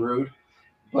loud and rude.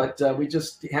 But we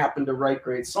just happened to write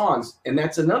great songs. And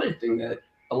that's another thing that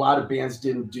a lot of bands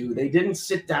didn't do. They didn't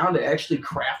sit down to actually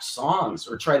craft songs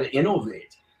or try to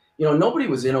innovate. Nobody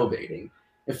was innovating.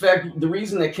 In fact, the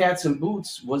reason that Cats and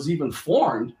Boots was even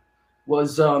formed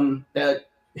was that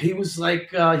he was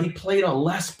like, he played a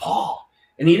Les Paul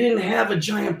and he didn't have a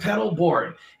giant pedal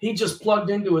board. He just plugged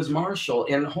into his Marshall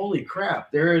and holy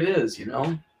crap, there it is,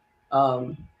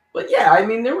 But yeah, I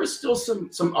mean, there were still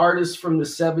some artists from the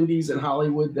 70s in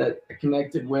Hollywood that I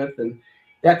connected with. And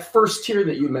that first tier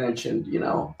that you mentioned,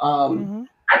 I'd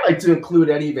like to include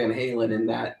Eddie Van Halen in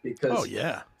that because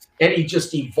Eddie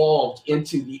just evolved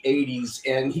into the 80s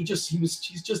and he's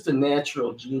just a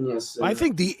natural genius. I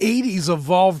think the 80s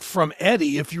evolved from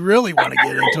Eddie, if you really want to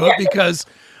get into it, because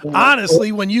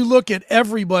honestly, when you look at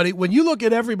everybody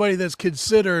that's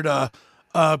considered a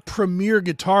premier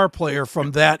guitar player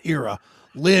from that era,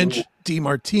 Lynch,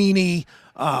 DeMartini,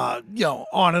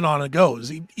 on and on it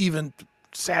goes, even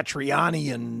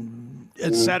Satriani and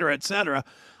et cetera,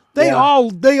 they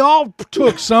all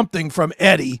took something from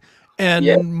Eddie and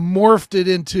morphed it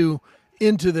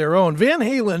into their own. Van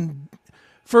Halen,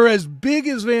 for as big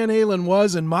as Van Halen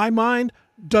was in my mind,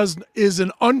 is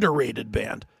an underrated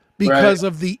band because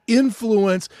of the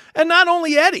influence, and not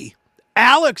only Eddie,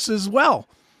 Alex as well.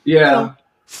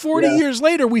 40 years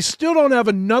later, we still don't have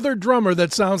another drummer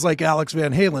that sounds like Alex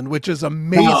Van Halen, which is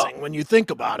amazing when you think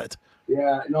about it.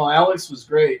 Yeah, no, Alex was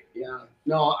great. Yeah,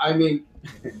 no, I mean,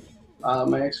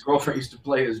 my ex-girlfriend used to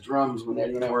play his drums when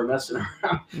Eddie and I were messing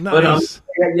around. Nice. But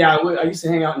I used to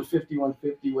hang out in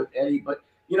 5150 with Eddie. But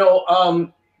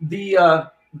the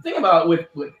thing about with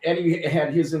Eddie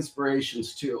had his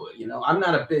inspirations too. I'm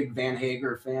not a big Van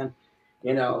Hager fan.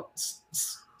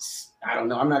 I don't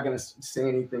know. I'm not going to say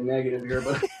anything negative here,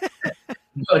 but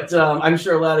I'm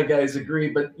sure a lot of guys agree.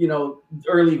 But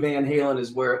early Van Halen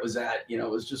is where it was at. It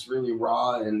was just really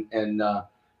raw, and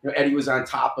Eddie was on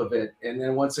top of it. And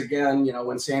then once again,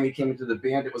 when Sammy came into the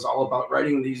band, it was all about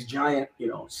writing these giant,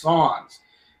 songs.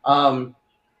 Love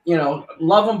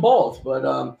them both,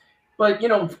 but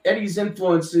Eddie's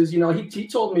influences. He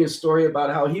told me a story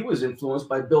about how he was influenced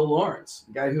by Bill Lawrence,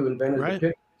 the guy who invented the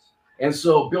pick. And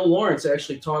so Bill Lawrence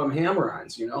actually taught him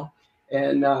hammer-ons,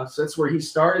 and so that's where he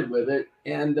started with it.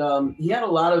 And he had a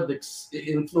lot of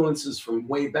influences from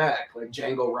way back, like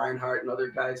Django Reinhardt and other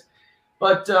guys.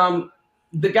 But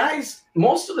the guys,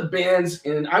 most of the bands,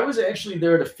 and I was actually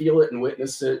there to feel it and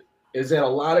witness it, is that a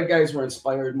lot of guys were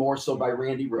inspired more so by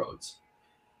Randy Rhoads.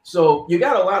 So you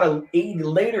got a lot of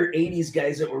later 80s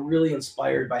guys that were really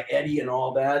inspired by Eddie and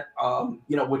all that,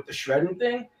 with the shredding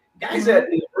thing. Guys at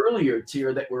the earlier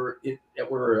tier it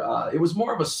was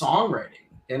more of a songwriting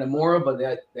and more of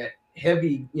that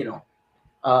heavy,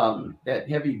 that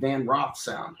heavy Van Roth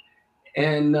sound.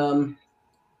 And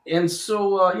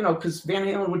so, because Van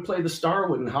Halen would play the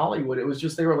Starwood in Hollywood, it was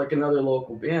just, they were like another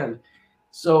local band.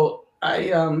 So I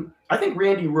think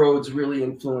Randy Rhoads really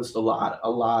influenced a lot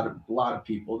of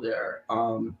people there.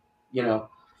 I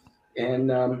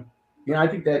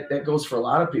think that goes for a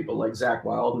lot of people like Zakk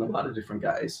Wylde and a lot of different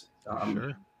guys.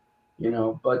 Sure.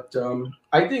 But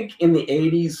I think in the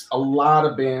 80s, a lot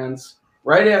of bands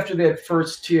right after that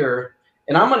first tier,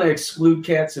 and I'm going to exclude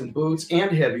Cats and Boots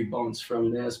and Heavy Bones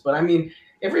from this, but I mean,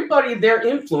 everybody, their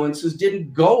influences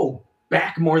didn't go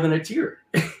back more than a tier.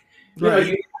 Right.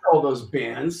 You had all those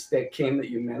bands that came that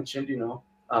you mentioned,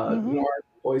 Warren,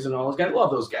 Poison, all those guys. I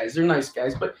love those guys. They're nice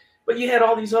guys. But you had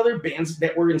all these other bands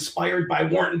that were inspired by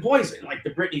Warren and Poison, like the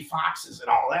Britney Foxes and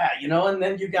all that, and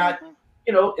then you got,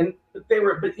 Motley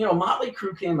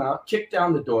Crue came out, kicked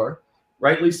down the door,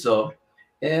 rightly so.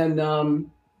 And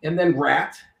then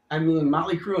Rat,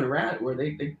 Motley Crue and Rat, where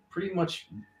they pretty much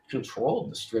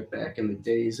controlled the strip back in the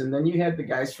days. And then you had the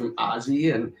guys from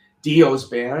Ozzy and Dio's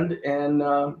band, and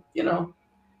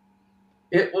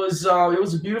it was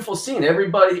a beautiful scene.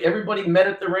 Everybody met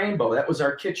at the Rainbow. That was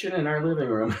our kitchen and our living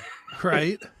room.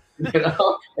 Right. and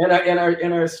our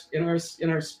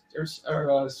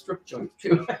strip joint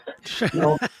too. It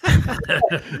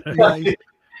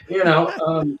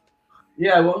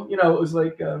was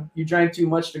like you drank too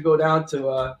much to go down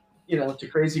to to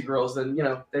Crazy Girls, then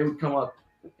they would come up.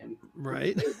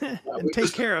 Right. And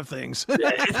take care of things.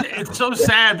 It's so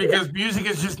sad because music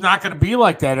is just not going to be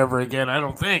like that ever again. I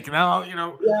don't think. Now,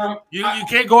 you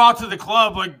can't go out to the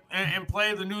club and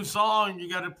play the new song. You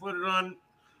got to put it on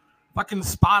fucking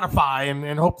Spotify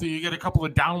and hope that you get a couple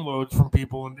of downloads from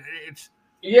people. And it's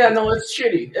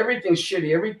shitty. Everything's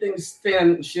shitty. Everything's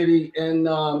thin, shitty. And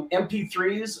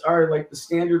MP3s are like the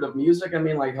standard of music.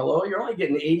 Hello, you're only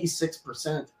getting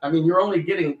 86%.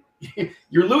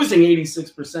 You're losing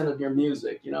 86% of your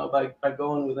music, by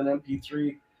going with an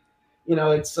MP3.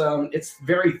 It's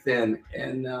very thin,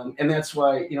 and that's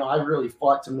why I really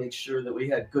fought to make sure that we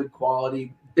had good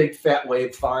quality, big fat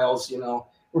wave files.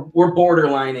 We're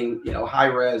borderlining high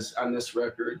res on this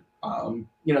record.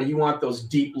 You want those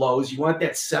deep lows, you want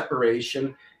that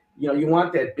separation, you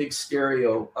want that big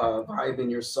stereo vibe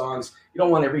in your songs. You don't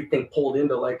want everything pulled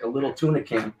into like a little tuna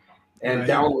can and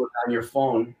download on your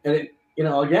phone. And it,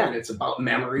 again, it's about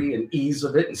memory and ease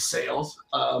of it and sales.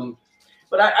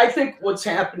 But I think what's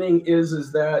happening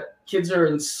is that kids are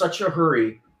in such a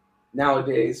hurry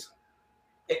nowadays,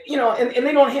 and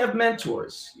they don't have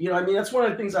mentors. That's one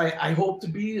of the things I hope to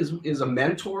be is a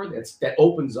mentor that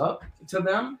opens up to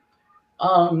them.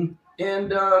 I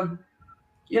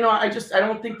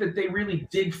don't think that they really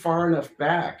dig far enough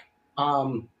back.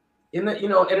 And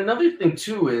another thing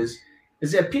too is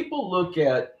that people look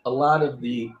at a lot of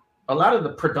the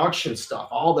production stuff,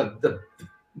 all the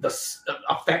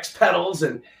effects pedals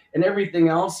and everything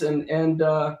else, and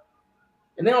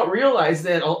they don't realize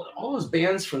that all those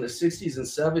bands from the 60s and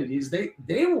 70s,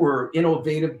 they were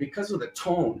innovative because of the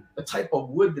tone, the type of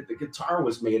wood that the guitar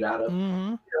was made out of,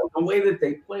 the way that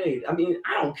they played. I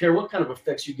don't care what kind of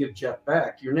effects you give Jeff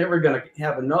Beck, you're never going to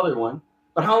have another one.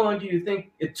 But how long do you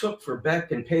think it took for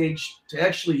Beck and Page to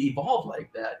actually evolve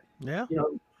like that? Yeah.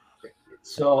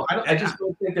 So I just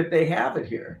don't think that they have it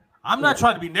here. I'm not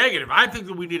trying to be negative. I think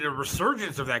that we need a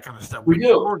resurgence of that kind of stuff. We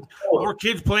do. More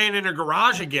kids playing in a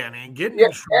garage again and getting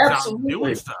out and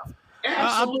doing stuff.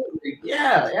 Absolutely.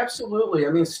 Absolutely.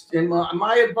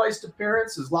 My advice to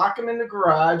parents is lock them in the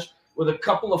garage with a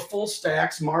couple of full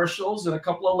stacks, Marshalls, and a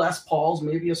couple of Les Pauls,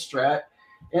 maybe a Strat,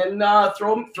 and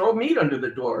throw meat under the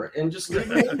door and just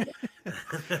leave it.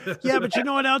 Yeah, but you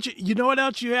know what else? You know what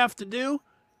else you have to do?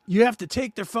 You have to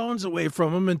take their phones away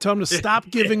from them and tell them to stop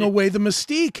giving away the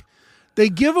mystique. They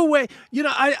give away,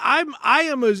 I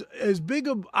am as big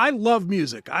of, I love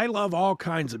music. I love all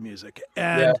kinds of music.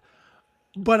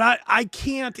 But I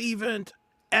can't even,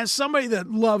 as somebody that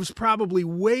loves probably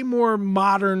way more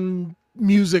modern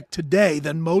music today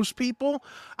than most people,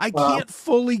 I can't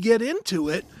fully get into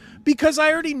it because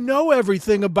I already know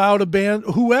everything about a band,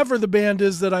 whoever the band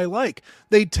is that I like.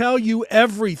 They tell you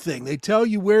everything. They tell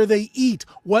you where they eat,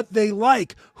 what they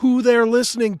like, who they're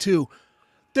listening to.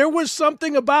 There was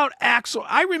something about Axl.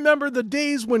 I remember the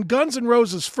days when Guns N'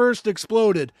 Roses first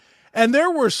exploded, and there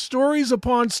were stories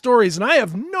upon stories, and I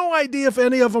have no idea if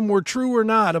any of them were true or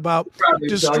not, about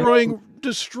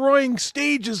destroying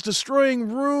stages, destroying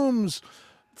rooms,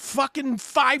 fucking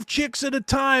 5 chicks at a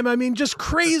time. I mean, just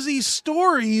crazy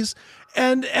stories.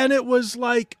 And it was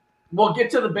like, We'll get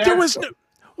to the bad there was stuff. no,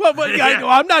 well, but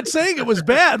I'm not saying it was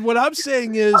bad. What I'm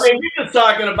saying is, I mean, we're just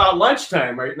talking about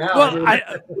lunchtime right now. well, I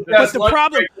mean, but that's the lunch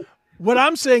problem, break. what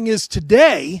I'm saying is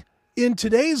today, in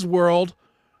today's world,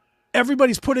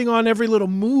 everybody's putting on every little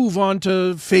move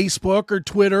onto Facebook or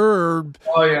Twitter or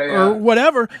or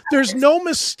whatever. There's no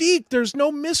mystique. There's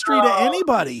no mystery to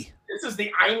anybody. This is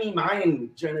the I me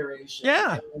mine generation.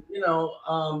 Yeah. And, you know,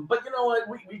 but you know what?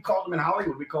 We called them in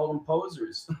Hollywood. We called them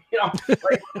posers. You know, like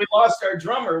when we lost our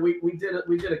drummer, we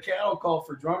did a cattle call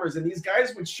for drummers, and these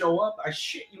guys would show up. I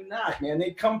shit you not, man.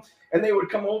 They'd come and they would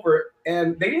come over,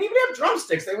 and they didn't even have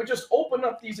drumsticks. They would just open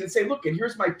up these and say, "Look, and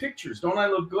here's my pictures. Don't I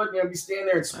look good?" And I'd be standing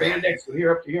there in spandex from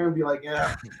here up to here and be like,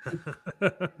 "Yeah."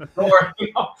 Or,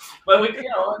 you know, but we, you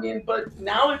know, I mean, but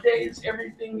nowadays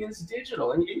everything is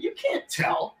digital, and you can't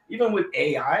tell. Even with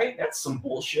AI, that's some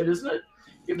bullshit, isn't it?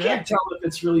 You can't tell if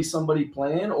it's really somebody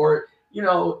playing, or you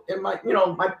know, and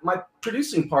my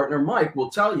producing partner Mike will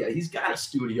tell you he's got a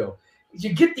studio.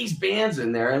 You get these bands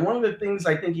in there, and one of the things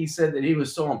I think he said that he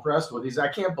was so impressed with is, I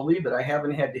can't believe that I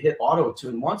haven't had to hit auto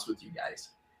tune once with you guys,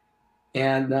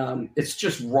 and it's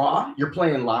just raw. You're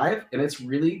playing live, and it's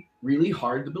really, really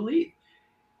hard to believe.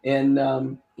 And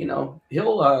you know,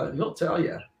 he'll tell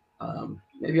you.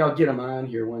 Maybe I'll get him on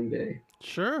here one day.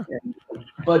 Sure.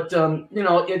 But you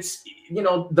know, it's, you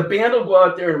know, the band will go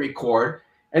out there and record,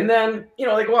 and then, you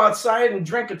know, they go outside and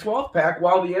drink a 12-pack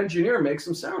while the engineer makes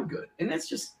them sound good. And that's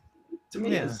just, to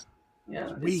me, it's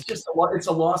just it's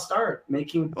a lost art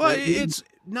making. Well, it's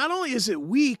not only is it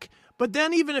weak, but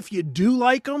then even if you do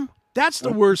like them, that's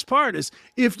the worst part, is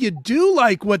if you do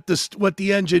like what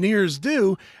the engineers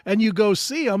do and you go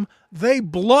see them, they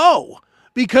blow.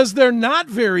 Because they're not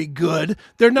very good.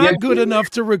 They're not good enough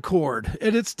to record.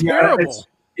 And it's terrible.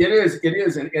 It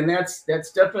is. And that's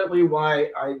definitely why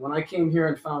when I came here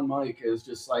and found Mike, it was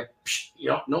just like, you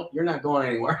know, nope, you're not going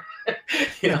anywhere.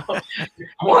 You know,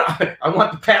 I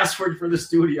want the password for the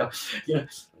studio. You know,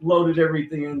 loaded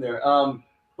everything in there.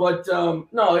 But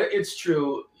no, it's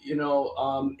true. You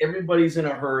know, everybody's in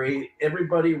a hurry.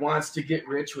 Everybody wants to get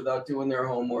rich without doing their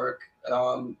homework.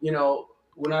 You know,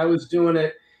 when I was doing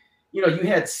it, you know, you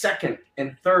had second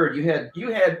and third.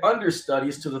 You had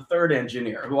understudies to the third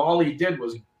engineer, who all he did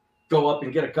was go up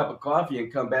and get a cup of coffee and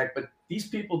come back. But these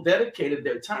people dedicated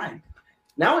their time.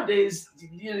 Nowadays,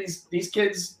 you know, these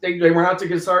kids, they run out to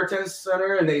Guitar Test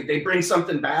Center and they bring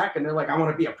something back and they're like, I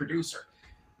want to be a producer.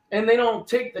 And they don't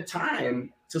take the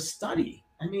time to study.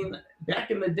 I mean,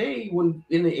 back in the day, when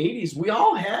in the 80s, we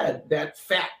all had that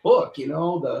fat book, you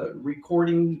know, the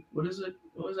recording. What is it?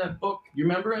 What was that book? You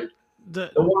remember it?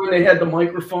 The one they had the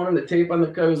microphone and the tape on the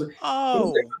cover. It was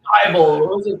the Bible.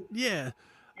 What was it? Yeah.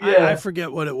 I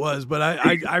forget what it was, but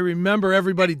I remember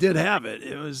everybody did have it.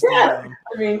 It was I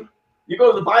mean, you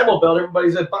go to the Bible Belt,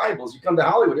 everybody's at Bibles. You come to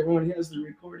Hollywood, everyone has the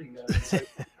recording.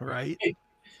 Right.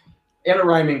 And a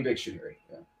rhyming dictionary.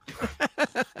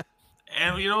 Yeah.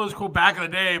 And you know, it was cool back in the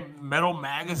day, metal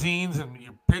magazines and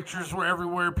your pictures were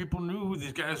everywhere. People knew who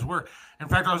these guys were. In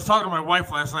fact, I was talking to my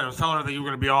wife last night. I was telling her that you were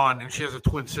going to be on, and she has a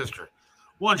twin sister.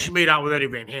 One, she made out with Eddie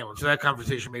Van Halen, so that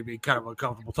conversation made me kind of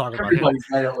uncomfortable talking about him. Everybody's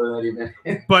made out with Eddie Van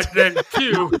Halen. But then,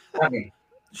 two,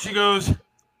 she goes,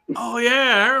 "Oh,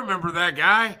 yeah, I remember that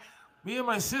guy. Me and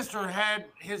my sister had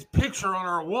his picture on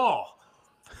our wall."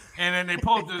 And then they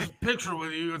pulled this picture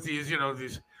with you with these, you know,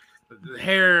 the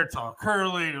hair, it's all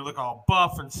curly, you look all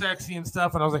buff and sexy and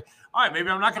stuff. And I was like, all right, maybe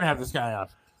I'm not going to have this guy on.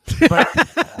 But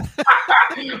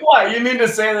what, you mean to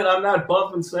say that I'm not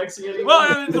buff and sexy anymore?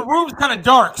 Well, I mean, the room's kind of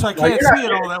dark, so I can't see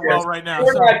it all that well right now.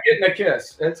 You're not getting a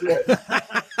kiss. That's it. But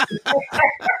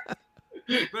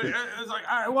it's like,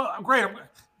 all right, well, great.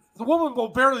 The woman will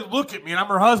barely look at me, and I'm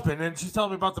her husband, and she's telling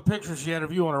me about the picture she had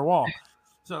of you on her wall.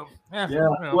 So, yeah. You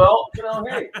know. Well, you know,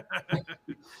 hey.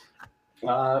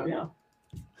 Yeah.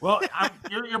 Well,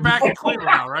 you're back in Cleveland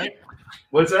now, right?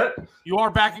 What's that? You are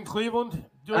back in Cleveland?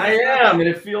 I am, and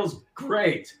it feels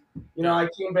great. You know, I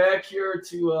came back here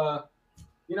to,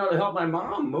 you know, to help my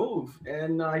mom move,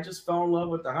 and I just fell in love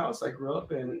with the house I grew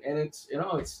up in, and it's, you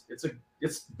know, it's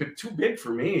too big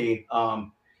for me,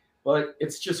 but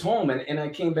it's just home, and I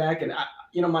came back, and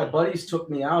you know, my buddies took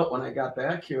me out when I got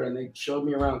back here, and they showed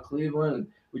me around Cleveland, and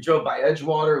we drove by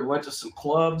Edgewater, we went to some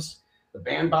clubs, the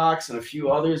Bandbox and a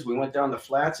few others. We went down the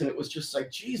flats, and it was just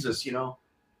like, Jesus, you know,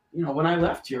 when I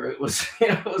left here, it was, you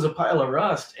know, it was a pile of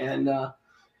rust, and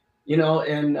you know,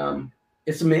 and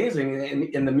it's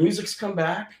amazing, and the music's come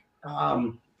back.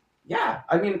 Yeah,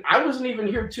 I mean, I wasn't even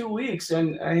here 2 weeks,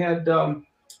 and I had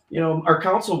our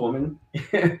councilwoman,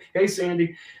 hey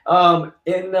Sandy,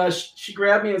 and she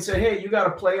grabbed me and said, "Hey, you got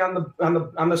to play on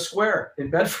the square in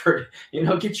Bedford.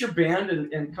 Get your band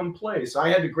and come play." So I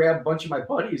had to grab a bunch of my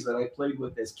buddies that I played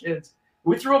with as kids.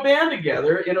 We threw a band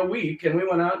together in a week, and we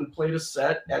went out and played a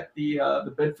set at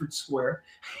the Bedford Square.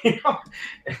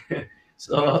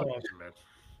 So, awesome, man.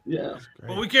 Yeah.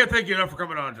 Well, we can't thank you enough for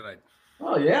coming on tonight.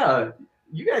 Oh yeah,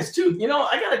 you guys too.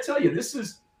 I got to tell you, this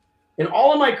is in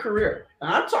all of my career.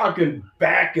 I'm talking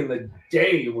back in the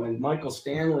day when Michael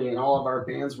Stanley and all of our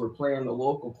bands were playing the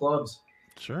local clubs.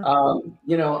 Sure.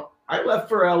 I left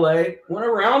for LA, went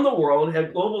around the world,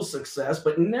 had global success,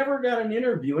 but never got an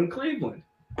interview in Cleveland.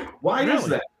 Why is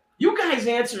that? You guys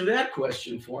answer that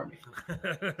question for me.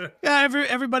 Yeah,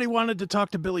 everybody wanted to talk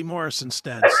to Billy Morris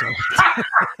instead. So.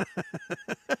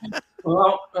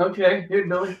 Well, okay. Hey,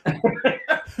 Billy.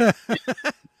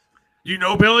 You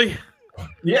know Billy?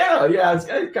 Yeah. It's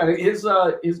kind of his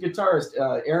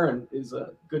guitarist Aaron is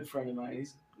a good friend of mine.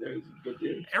 He's a good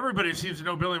dude. Everybody seems to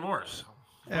know Billy Morris.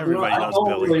 Everybody knows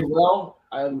Billy. Really well.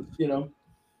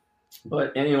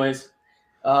 But anyways.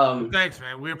 Thanks,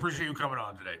 man. We appreciate you coming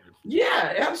on today, dude.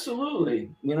 Yeah,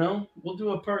 absolutely. We'll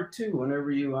do a part 2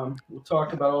 whenever you we'll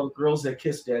talk about all the girls that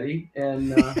kissed Eddie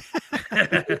and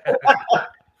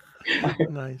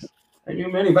Nice. I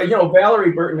knew many, but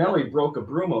Valerie Bertinelli broke a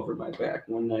broom over my back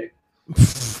one night.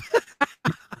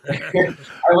 I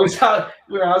was out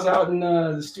in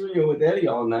the studio with Eddie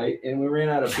all night, and we ran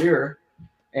out of beer,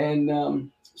 and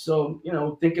so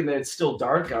thinking that it's still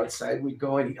dark outside, we'd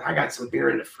go in. I got some beer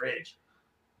in the fridge.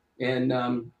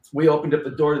 And we opened up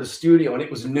the door to the studio, and it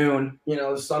was noon.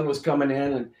 The sun was coming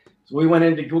in, and so we went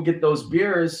in to go get those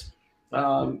beers.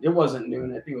 It wasn't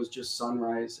noon. I think it was just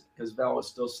sunrise because Val was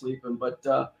still sleeping. But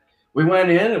we went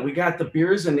in, and we got the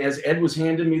beers. And as Ed was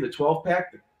handing me the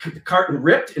 12-pack, the carton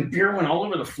ripped, and beer went all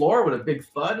over the floor with a big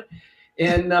thud.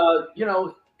 And,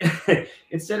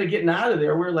 instead of getting out of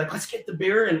there, we were like, let's get the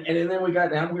beer. And then we got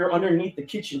down. We were underneath the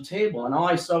kitchen table, and all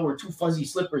I saw were 2 fuzzy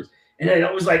slippers. And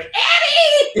I was like, Eddie!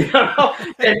 And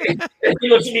he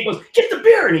looks at me and goes, get the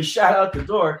beer. And he shot out the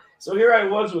door. So here I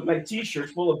was with my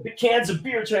T-shirts full of big cans of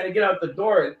beer trying to get out the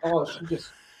door. And she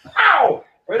just, pow,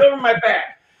 right over my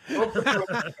back.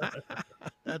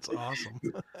 That's awesome.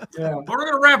 Yeah. But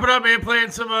we're going to wrap it up, man, playing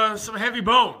some heavy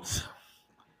bones.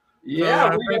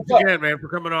 Yeah. Thanks again, man, for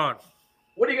coming on.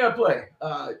 What are you going to play?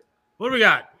 What do we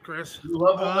got, Chris?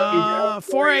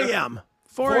 4 a.m.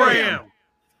 4 a.m.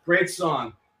 Great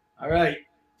song. All right.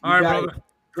 All right, brother.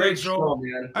 Great show,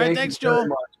 man. All right, thanks, Joel.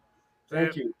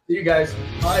 Thank you. See you guys.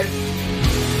 Bye.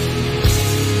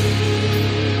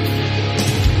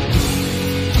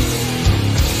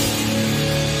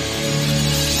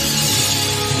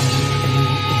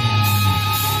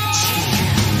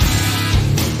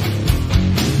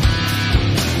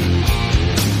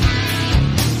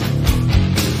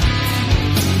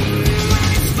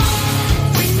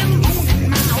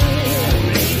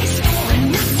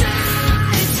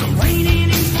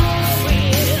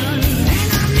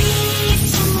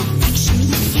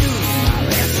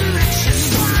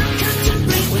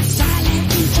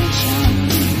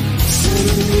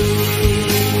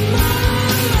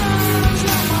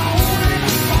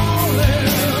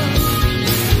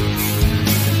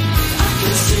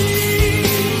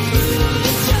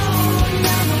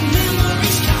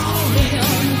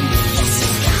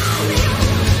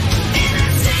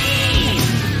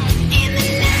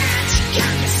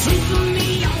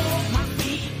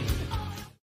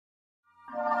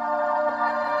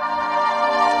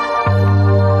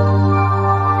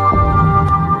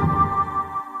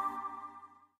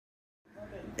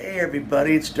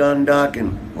 Everybody, it's Don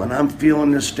Dockin. When I'm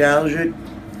feeling nostalgic,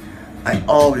 I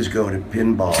always go to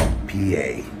Pinball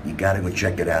PA. You gotta go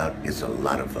check it out. It's a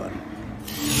lot of fun.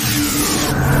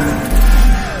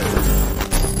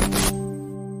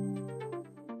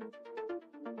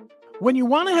 When you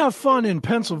want to have fun in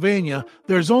Pennsylvania,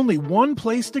 there's only one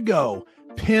place to go,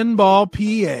 Pinball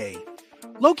PA.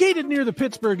 Located near the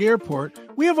Pittsburgh airport,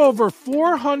 we have over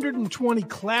 420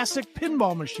 classic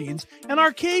pinball machines and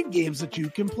arcade games that you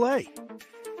can play.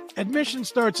 Admission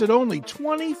starts at only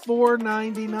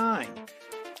 $24.99.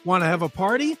 Want to have a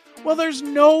party? Well, there's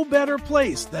no better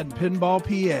place than Pinball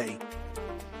PA.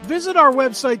 Visit our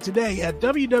website today at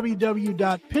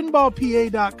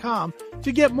www.pinballpa.com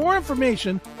to get more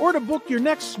information or to book your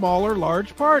next small or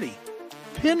large party.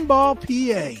 Pinball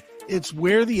PA. It's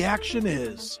where the action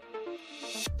is.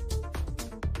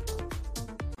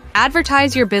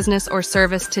 Advertise your business or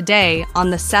service today on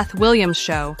The Seth Williams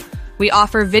Show. We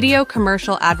offer video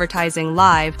commercial advertising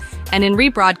live and in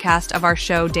rebroadcast of our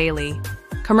show daily.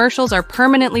 Commercials are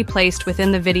permanently placed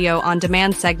within the video on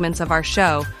demand segments of our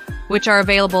show, which are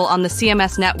available on the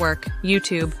CMS Network,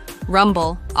 YouTube,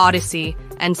 Rumble, Odyssey,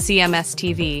 and CMS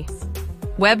TV.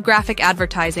 Web graphic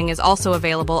advertising is also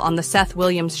available on the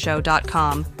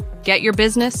SethWilliamsShow.com. Get your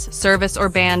business, service, or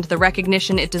band the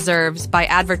recognition it deserves by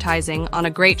advertising on a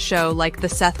great show like The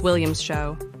Seth Williams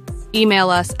Show.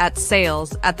 Email us at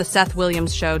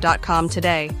sales@thesethwilliamsshow.com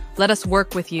today. Let us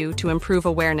work with you to improve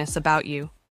awareness about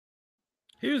you.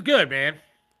 He was good, man.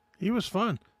 He was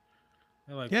fun.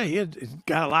 Yeah, he had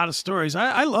got a lot of stories.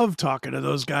 I love talking to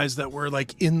those guys that were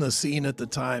like in the scene at the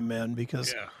time, man,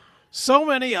 because so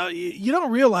many, you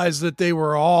don't realize that they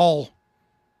were all,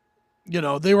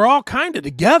 they were all kind of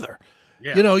together.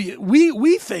 Yeah.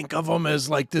 We think of them as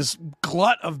like this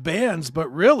glut of bands, but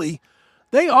really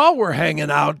they all were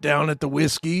hanging out down at the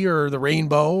Whiskey or the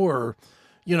Rainbow or,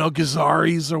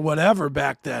 Gazzari's or whatever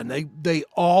back then. They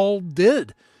all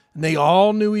did, and they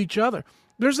all knew each other.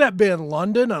 There's that band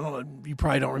London. I don't know, you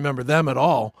probably don't remember them at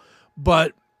all,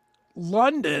 but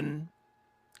London,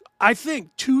 I think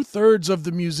 2/3 of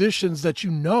the musicians that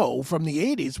from the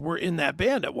 80s were in that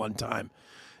band at one time.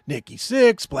 Nikki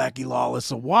Sixx, Blackie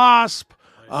Lawless, a Wasp,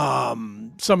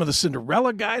 some of the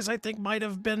Cinderella guys I think might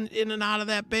have been in and out of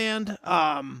that band.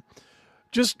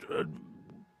 Just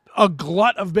a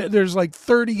glut of bands. There's like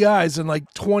 30 guys and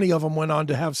like 20 of them went on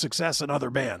to have success in other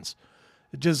bands.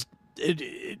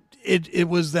 It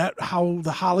was that how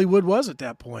the Hollywood was at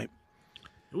that point.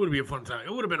 It would be a fun time.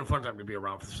 It would have been a fun time to be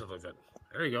around for stuff like that.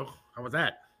 There you go. How about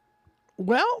that?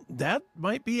 Well, that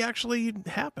might be actually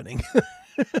happening.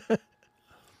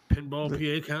 Pinball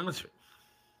PA concert.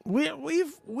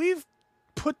 We've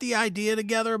put the idea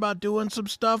together about doing some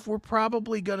stuff. We're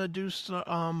probably gonna do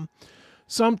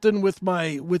something with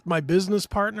my business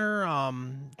partner,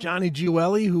 Johnny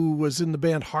Giueli, who was in the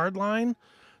band Hardline.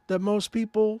 That most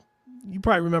people, you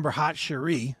probably remember Hot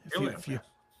Cherie if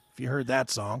you heard that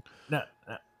song. No.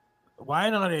 Why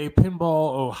not a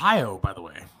Pinball Ohio, by the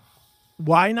way?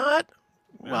 Why not?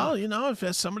 Yeah. Well, if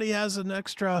somebody has an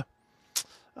extra,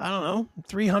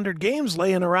 300 games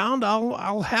laying around,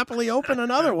 I'll happily open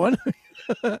another one.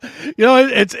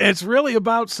 It's really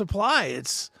about supply.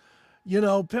 It's,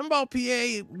 Pinball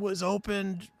PA was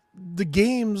opened.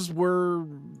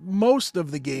 Most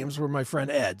of the games were my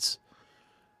friend Ed's,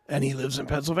 and he lives in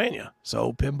Pennsylvania.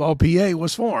 So Pinball PA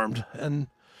was formed, and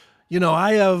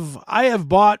I have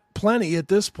bought plenty at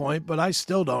this point, but I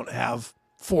still don't have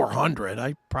 400.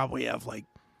 I probably have like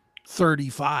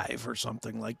 35 or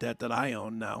something like that I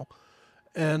own now.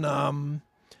 And,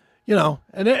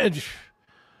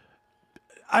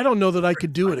 I don't know that I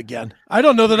could do it again. I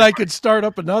don't know that I could start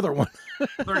up another one.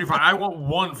 35. I want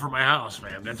one for my house,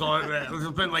 man. That's all.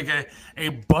 It's been like a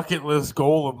bucket list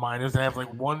goal of mine is to have like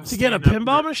one. To get a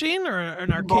pinball machine or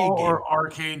an arcade game? Or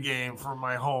arcade game for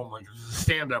my home, like a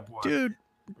stand-up one. Dude,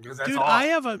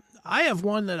 awesome. I have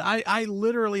one that I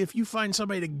literally, if you find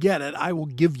somebody to get it, I will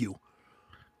give you.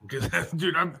 Because,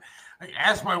 dude, I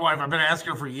asked my wife. I've been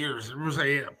asking her for years. There was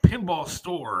a pinball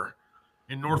store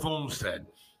in North Olmsted.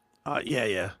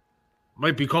 Yeah.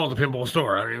 Might be called a pinball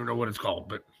store. I don't even know what it's called,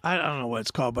 but I don't know what it's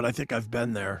called, but I think I've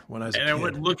been there when I was a kid. I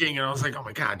went looking, and I was like, "Oh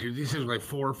my god, dude, these things are like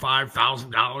 $4,000 or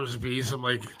 $5,000 a piece." I'm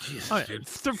like, Jesus, dude.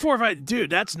 4 or 5, dude,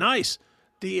 that's nice.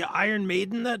 The Iron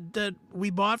Maiden that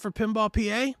we bought for Pinball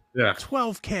PA, yeah,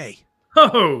 $12,000.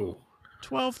 Oh,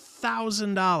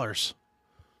 $12,000.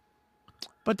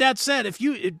 But that said, if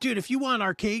you want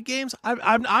arcade games,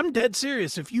 I'm dead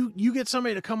serious. If you get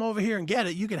somebody to come over here and get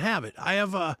it, you can have it. I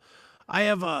have a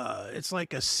it's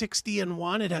like a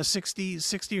 60-in-1. It has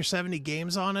 60 or 70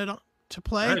 games on it to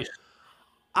play. Nice.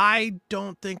 I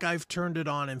don't think I've turned it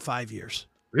on in 5 years.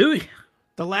 Really?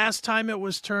 The last time it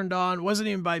was turned on wasn't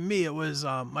even by me. It was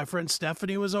my friend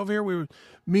Stephanie was over here.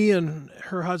 Me and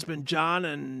her husband John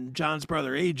and John's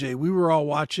brother AJ. We were all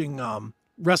watching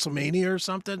WrestleMania or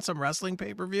something, some wrestling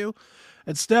pay-per-view,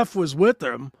 and Steph was with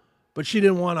them, but she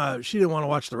didn't want to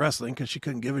watch the wrestling because she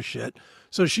couldn't give a shit.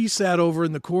 So she sat over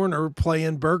in the corner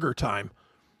playing Burger Time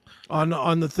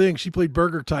on the thing. She played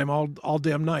Burger Time all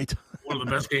damn night. One of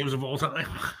the best games of all time.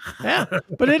 Yeah,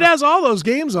 but it has all those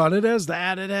games on it. It has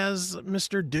that. It has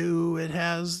Mr. Do. It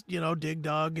has Dig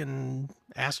Dug and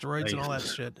Asteroids and all that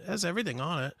shit. It has everything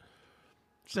on it.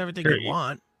 It's everything you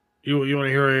want. You want to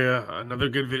hear another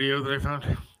good video that I found?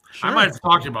 Sure. I might have to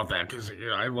talk to you about that because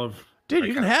I love. Dude,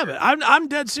 you can have it. I'm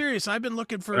dead serious. I've been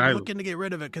looking to get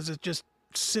rid of it because it just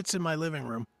sits in my living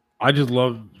room. I just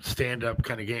love stand-up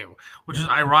kind of game, which is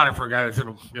ironic for a guy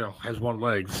that has one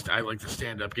leg. I like the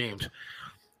stand-up games.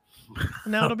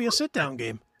 Now it'll be a sit-down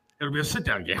game. It'll be a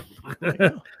sit-down game. All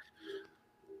right,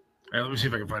 let me see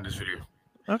if I can find this video.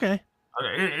 Okay.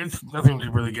 It's nothing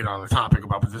to really get on the topic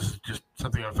about, but this is just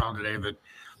something I found today that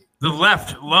the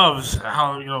left loves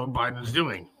how Biden's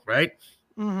doing, right?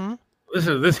 Mm-hmm.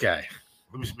 Listen to this guy.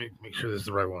 Let me just make sure this is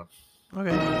the right one.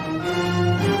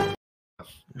 Okay.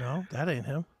 No, that ain't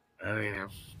him. That ain't him.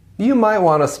 You might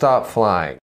want to stop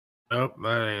flying. Nope,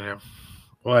 that ain't him.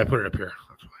 Well, I put it up here.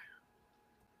 That's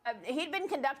why. He'd been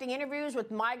conducting interviews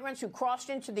with migrants who crossed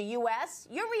into the U.S.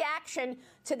 Your reaction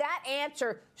to that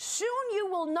answer, soon you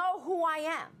will know who I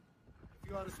am. If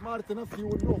you are smart enough, you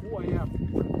will know who I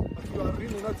am. If you are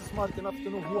really not smart enough to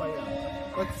know who I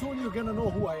am. But soon you're going to know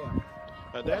who I am.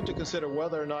 They have to consider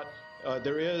whether or not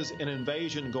there is an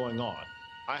invasion going on.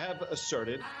 I have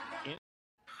asserted...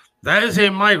 That is a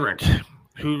migrant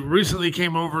who recently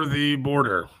came over the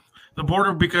border. The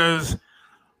border because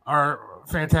our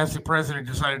fantastic president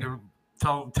decided to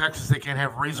tell Texas they can't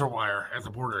have razor wire at the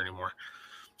border anymore.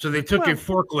 So they took a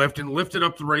forklift and lifted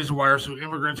up the razor wire so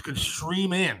immigrants could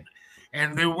stream in.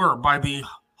 And they were, by the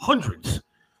hundreds,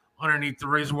 underneath the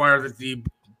razor wire that the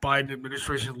Biden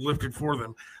administration lifted for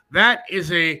them. That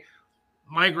is a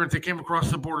migrant that came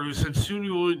across the border who said, soon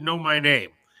you will know my name.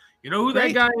 You know who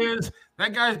that guy is?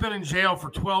 That guy's been in jail for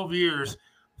 12 years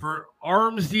for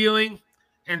arms dealing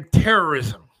and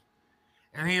terrorism.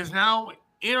 And he is now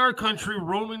in our country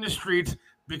roaming the streets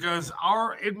because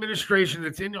our administration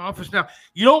that's in office now,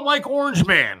 you don't like Orange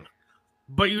Man,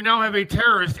 but you now have a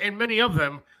terrorist, and many of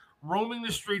them, roaming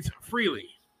the streets freely.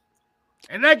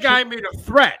 And that guy made a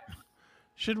threat.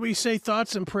 Should we say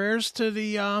thoughts and prayers to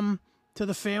the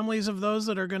families of those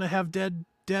that are going to have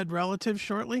dead relatives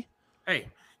shortly? Hey,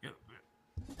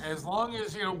 as long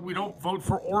as we don't vote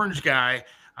for Orange Guy,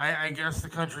 I guess the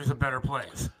country's a better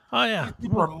place. Oh yeah,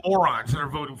 people are morons that are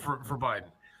voting for Biden.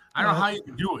 I don't know how you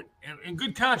can do it. In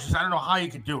good conscience, I don't know how you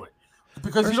can do it.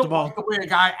 Because you don't like the way a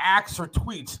guy acts or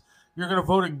tweets, you're going to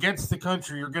vote against the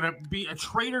country. You're going to be a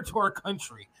traitor to our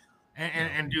country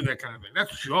and do that kind of thing.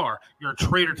 That's what you are. You're a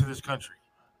traitor to this country.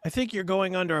 I think you're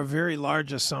going under a very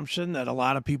large assumption that a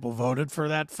lot of people voted for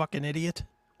that fucking idiot.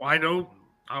 Well, I know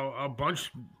a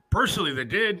bunch personally that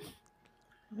did.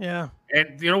 Yeah.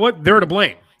 And you know what? They're to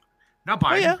blame. Not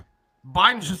Biden. Oh, yeah.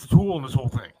 Biden's just a tool in this whole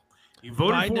thing. You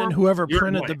voted Biden for him, and whoever you're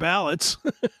printed to the blame. ballots.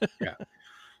 Yeah.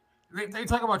 They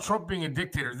talk about Trump being a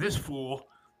dictator. This fool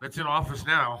that's in office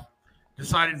now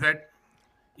decided that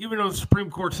even though the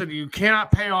Supreme Court said you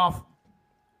cannot pay off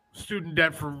student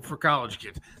debt for college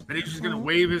kids, that he's just going to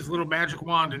wave his little magic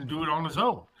wand and do it on his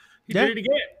own. He did it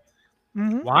again.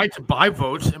 Mm-hmm. Why? To buy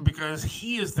votes and because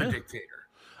he is the dictator.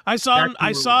 I saw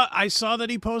that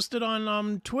he posted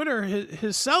on Twitter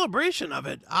his celebration of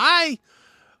it.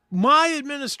 My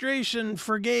administration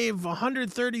forgave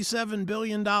 $137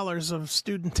 billion of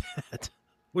student debt.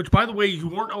 Which, by the way, you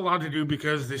weren't allowed to do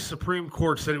because the Supreme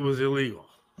Court said it was illegal.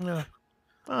 Yeah.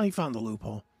 Well, he found the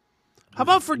loophole. How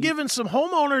about forgiving some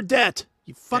homeowner debt,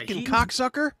 you fucking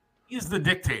cocksucker? He's the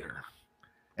dictator.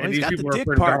 Well, he's got the dick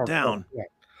part down. Yeah.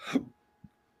 I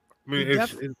mean,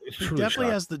 it's he truly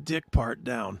definitely has the dick part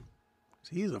down.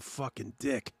 He's a fucking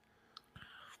dick.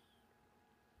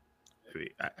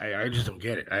 I just don't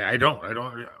get it. I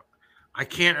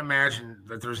can't imagine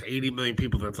that there's 80 million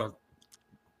people that thought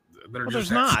that are just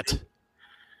there's not. Stupid.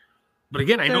 But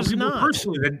again, I know people not.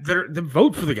 personally that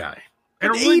vote for the guy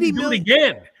and are But willing 80 to do it million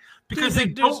again because Dude,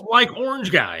 they don't like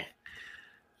Orange Guy.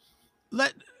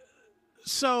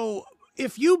 So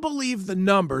if you believe the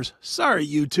numbers, sorry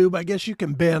YouTube, I guess you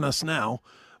can ban us now.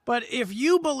 But if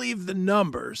you believe the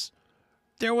numbers,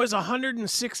 there was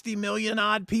 160 million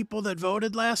odd people that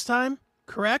voted last time,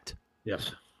 correct?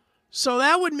 Yes. So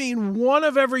that would mean one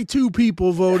of every two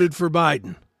people voted for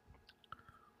Biden.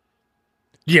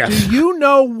 Yes. Do you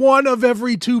know one of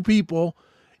every two people?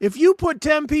 If you put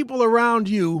 10 people around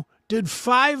you, did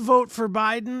 5 vote for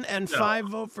Biden and 5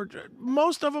 vote for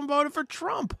most of them voted for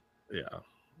Trump? Yeah.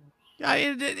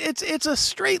 It's a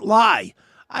straight lie.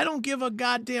 I don't give a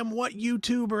goddamn what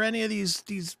YouTube or any of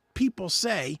these people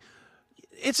say.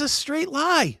 It's a straight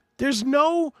lie. There's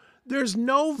no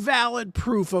valid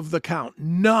proof of the count.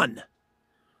 None.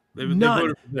 They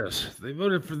voted for this. They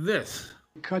voted for this.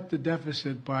 Cut the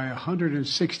deficit by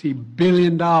 $160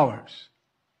 billion.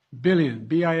 Billion,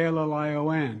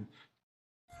 B-I-L-L-I-O-N.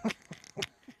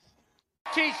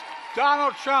 Teach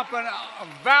Donald Trump a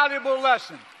valuable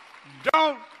lesson.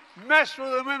 Don't mess with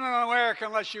the women in America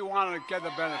unless you want to get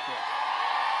the benefit.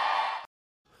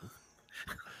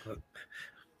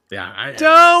 Yeah,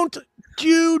 don't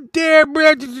you dare!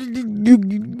 Got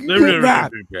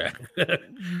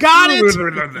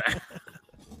it.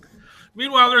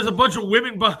 Meanwhile, there's a bunch of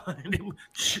women behind him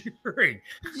cheering.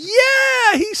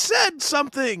 Yeah, he said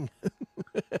something.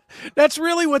 That's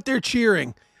really what they're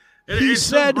cheering. He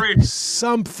said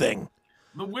something.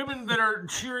 The women that are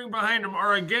cheering behind him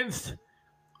are against,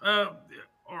 or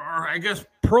I guess,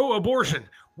 pro-abortion.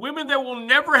 Women that will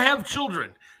never have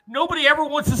children. Nobody ever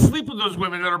wants to sleep with those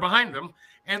women that are behind them,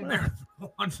 and they're the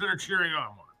ones that are cheering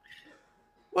on.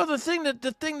 Well, the thing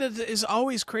that is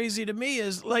always crazy to me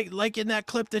is like in that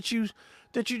clip that you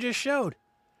just showed.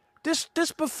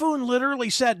 This buffoon literally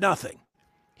said nothing.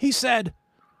 He said,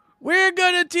 "We're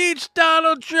gonna teach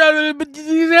Donald Trump,"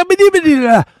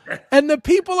 and the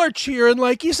people are cheering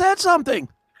like he said something.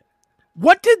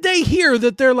 What did they hear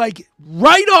that they're like,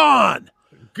 right on?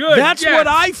 Good. That's what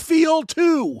I feel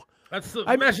too. That's the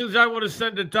message I want to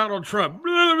send to Donald Trump.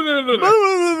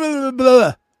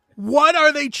 What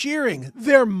are they cheering?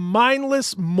 They're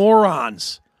mindless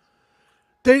morons.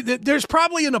 There's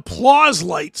probably an applause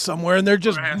light somewhere, and they're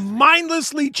just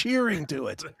mindlessly cheering to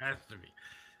it. It has to be.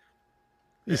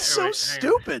 It's so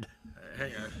stupid.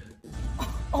 Hang on.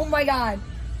 Oh my God.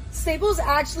 Staples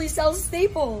actually sells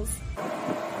staples.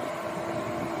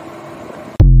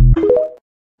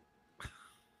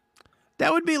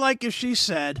 That would be like if she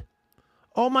said,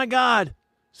 "Oh my God,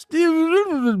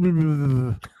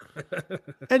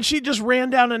 and she just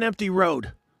ran down an empty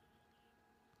road.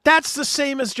 That's the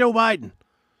same as Joe Biden.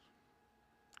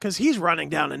 Because he's running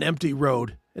down an empty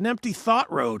road, an empty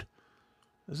thought road.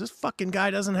 Because this fucking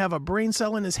guy doesn't have a brain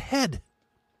cell in his head.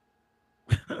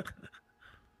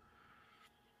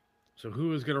 So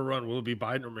who is going to run? Will it be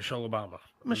Biden or Michelle Obama?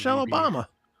 Michelle Obama.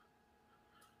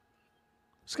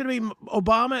 It's going to be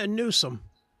Obama and Newsom.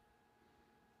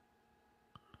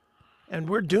 And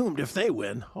we're doomed if they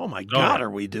win. Oh my God,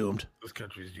 are we doomed? This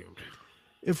country's doomed.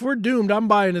 If we're doomed, I'm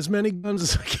buying as many guns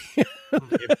as I can.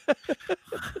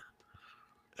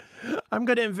 I'm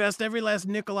going to invest every last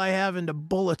nickel I have into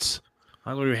bullets.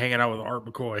 I'm going to be hanging out with Art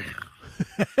McCoy.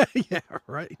 Yeah,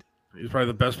 right. He's probably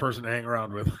the best person to hang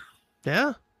around with.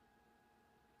 Yeah.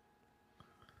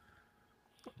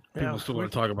 People still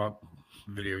want to talk about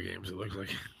video games, it looks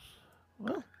like.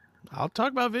 Well, I'll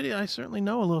talk about video. I certainly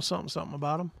know a little something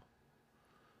about them.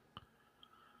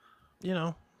 You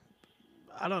know,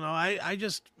 I don't know.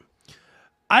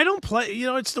 I don't play, you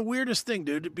know, it's the weirdest thing,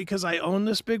 dude, because I own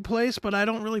this big place, but I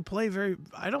don't really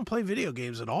I don't play video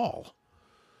games at all.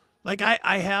 Like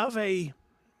I have I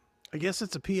guess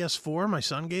it's a PS4. My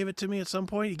son gave it to me at some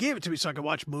point. He gave it to me so I could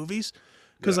watch movies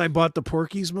because I bought the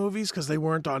Porky's movies because they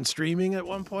weren't on streaming at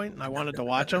one point and I wanted to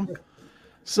watch them.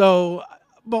 So,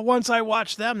 but once I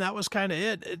watched them, that was kind of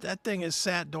it. That thing has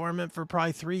sat dormant for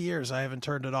probably 3 years. I haven't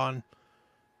turned it on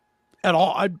at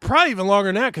all. I'd probably even longer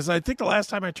than that because I think the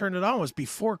last time I turned it on was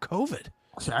before COVID.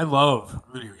 See, I love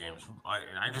video games.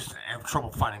 I just have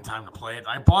trouble finding time to play it.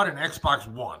 I bought an Xbox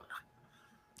One.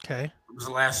 Okay. It was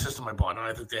the last system I bought. And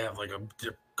I think they have like a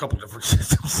couple different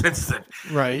systems since then.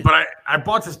 Right. But I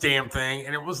bought this damn thing,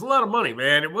 and it was a lot of money,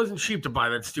 man. It wasn't cheap to buy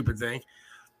that stupid thing.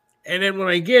 And then when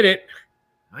I get it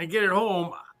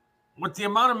home, with the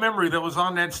amount of memory that was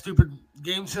on that stupid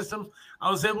game system, I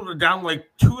was able to download like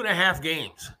 2.5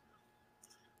 games.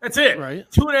 That's it. Right.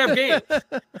 2.5 games.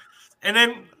 And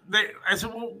then I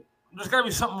said, well, there's got to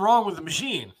be something wrong with the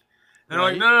machine. And they're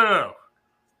like, no.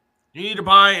 You need to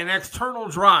buy an external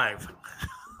drive.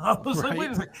 I was like,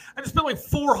 wait a second. I just spent like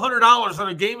 $400 on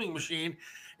a gaming machine.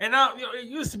 And now, you know, it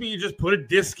used to be you just put a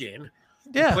disc in,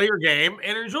 play your game,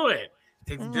 and enjoy it.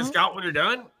 Take the disc out when you're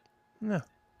done. No.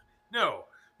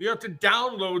 You have to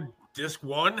download disc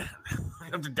 1. You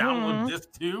have to download disc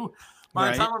 2.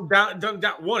 By the time I'm done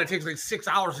one, it takes like 6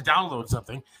 hours to download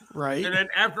something. Right. And then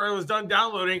after I was done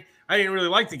downloading, I didn't really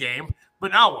like the game.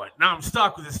 But now what? Now I'm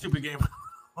stuck with this stupid game.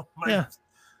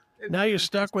 Now you're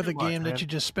stuck with a game that you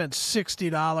just spent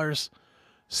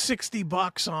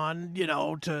 $60 on, you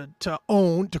know, to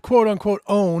own, to quote unquote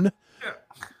own. Yeah.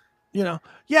 You know.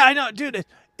 Yeah, I know, dude.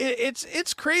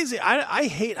 It's crazy. I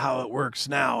hate how it works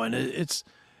now, and it's.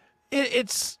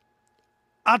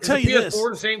 I'll tell you this.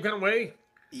 PS4 the same kind of way?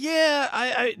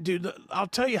 Yeah, dude. I'll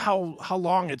tell you how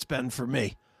long it's been for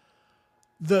me.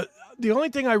 The only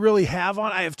thing I really have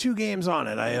on, I have 2 games on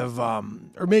it. I have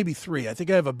or maybe 3. I think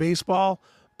I have a baseball,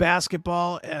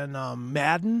 basketball, and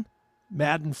Madden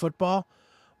football.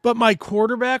 But my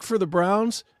quarterback for the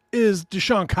Browns is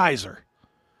Deshaun Kaiser.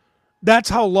 That's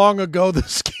how long ago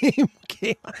this game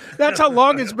came. That's how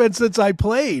long it's been since I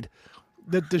played.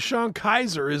 That Deshaun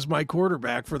Kaiser is my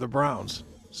quarterback for the Browns.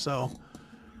 So,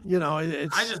 you know,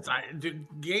 it's. Dude,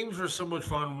 games are so much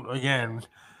fun. Again,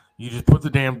 you just put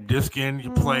the damn disc in,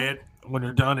 you play it. When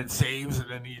you're done, it saves, and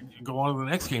then you go on to the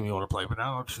next game you want to play. But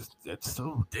now it's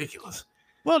so ridiculous.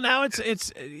 Well, now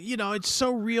it's you know, it's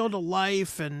so real to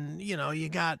life, and you know, you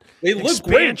got they look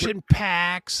expansion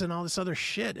packs and all this other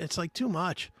shit. It's like too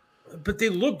much. But they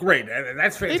look great.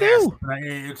 That's fantastic. They do.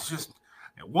 It's just,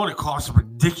 one, it costs a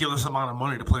ridiculous amount of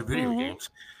money to play video games,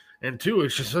 and two,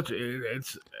 it's just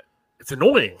it's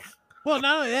annoying. Well,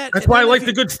 not only that. That's why I like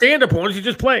the good stand-up ones. You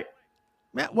just play.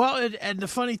 Yeah, well, and the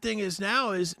funny thing is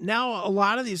now a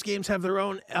lot of these games have their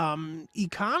own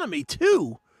economy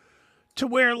too, to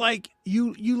where like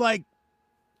you like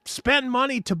spend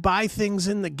money to buy things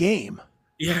in the game.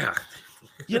 Yeah,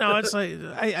 it's like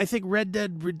I think Red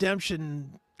Dead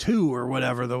Redemption 2 or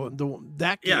whatever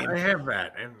that game. Yeah, I have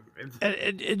that,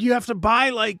 and you have to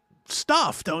buy like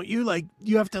stuff, don't you? Like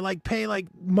you have to like pay like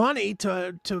money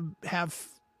to have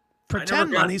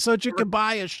pretend money so that you can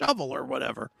buy a shovel or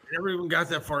whatever. I never even got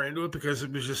that far into it because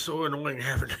it was just so annoying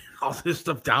having all this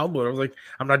stuff downloaded. I was like,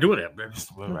 I'm not doing it.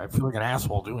 I feel like an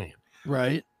asshole doing it.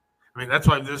 Right. I mean, that's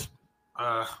why this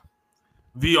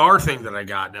VR thing that I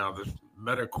got now, this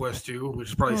Meta Quest 2, which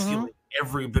is probably stealing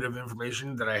every bit of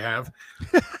information that I have.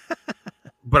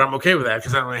 But I'm okay with that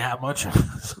because I don't really have much.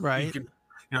 So right.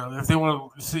 If they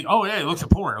want to see, oh, yeah, it looks at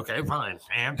porn. Okay, fine.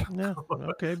 And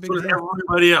okay, big so does deal.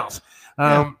 everybody else.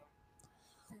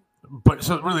 But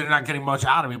so really, they're not getting much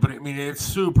out of me. But I mean, it's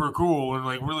super cool and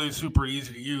like really super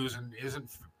easy to use, and isn't.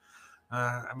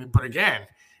 But again,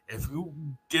 if you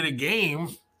get a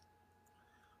game,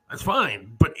 that's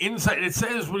fine. But inside, it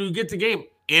says when you get the game,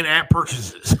 in-app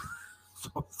purchases.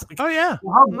 So it's like, oh yeah,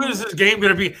 well, how good is this game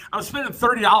going to be? I'm spending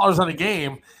 $30 on a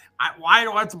game. Why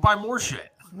do I have to buy more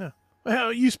shit? Yeah.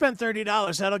 Well, you spent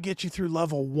 $30. That'll get you through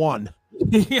level 1.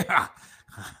 Yeah.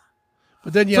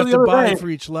 But then you have to buy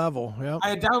for each level. Yep. I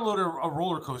had downloaded a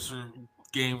roller coaster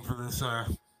game for this for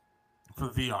the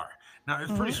VR. Now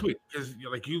it's pretty sweet because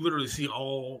you literally see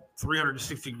all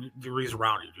 360 degrees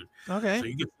around you, dude. Okay. So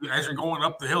you get, as you're going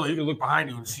up the hill, you can look behind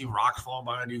you and see rocks falling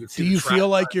behind you. You can see. Do you feel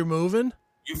like you're moving?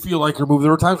 You feel like you're moving.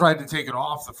 There were times where I had to take it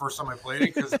off the first time I played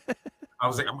it because I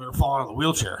was like, I'm going to fall out of the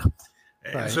wheelchair.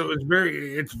 And so it's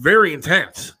very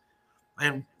intense,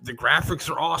 and the graphics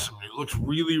are awesome. It looks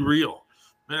really real.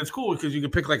 And it's cool because you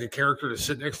can pick like a character to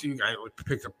sit next to you. I like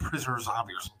pick a prisoner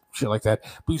zombie or some shit like that.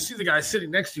 But you see the guy sitting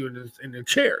next to you in a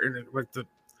chair in like the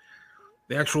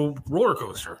actual roller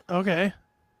coaster. Okay.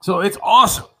 So it's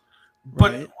awesome.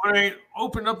 But Right. when I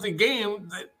opened up the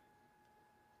game,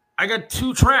 I got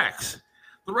 2 tracks.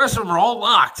 The rest of them are all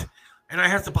locked, and I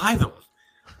have to buy them.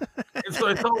 And so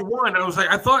I saw one. I was like,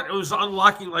 I thought it was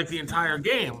unlocking like the entire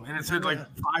game, and it said like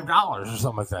 $5 or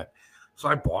something like that. So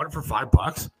I bought it for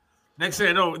 $5. Next thing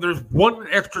I know, there's one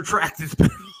extra track that's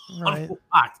been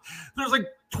unlocked. There's like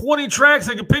 20 tracks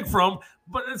I can pick from,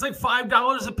 but it's like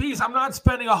 $5 a piece. I'm not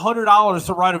spending $100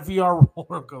 to ride a VR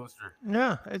roller coaster.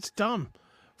 Yeah, it's dumb.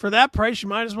 For that price, you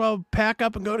might as well pack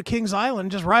up and go to Kings Island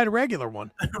and just ride a regular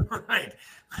one. Right.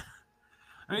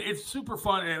 I mean, it's super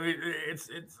fun. I mean, it's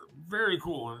very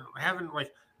cool. And having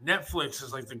like Netflix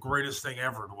is like the greatest thing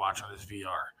ever to watch on this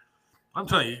VR. I'm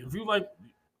telling you, if you like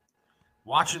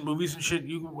watching movies and shit,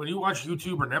 when you watch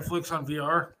YouTube or Netflix on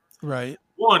VR, right?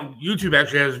 One, YouTube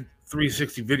actually has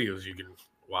 360 videos you can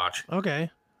watch. Okay.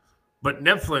 But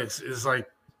Netflix is like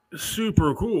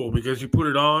super cool because you put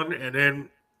it on and then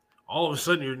all of a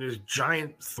sudden you're in this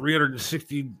giant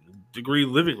 360 degree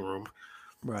living room.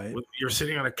 Right. You're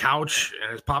sitting on a couch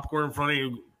and there's popcorn in front of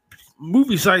you,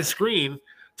 movie-sized screen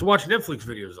to watch Netflix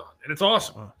videos on. And it's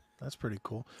awesome. Oh, that's pretty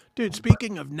cool. Dude,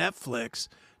 speaking of Netflix,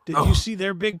 did you see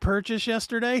their big purchase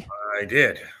yesterday? I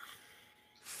did.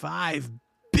 $5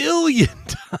 billion.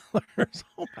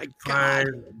 Oh my God.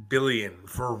 $5 billion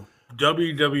for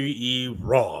WWE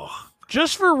Raw.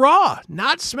 Just for Raw,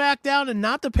 not SmackDown and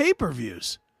not the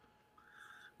pay-per-views.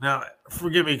 Now,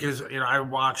 forgive me because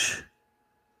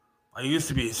I used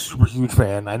to be a super huge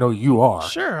fan. I know you are.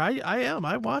 Sure, I am.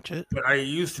 I watch it. But I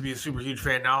used to be a super huge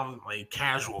fan. Now I'm a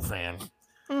casual fan.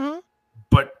 Mm-hmm.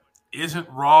 But isn't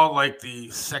Raw like the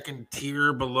second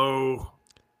tier below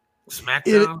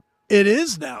SmackDown? It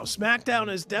is now. SmackDown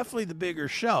is definitely the bigger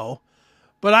show.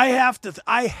 But I have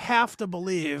to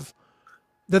believe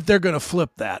that they're going to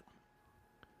flip that.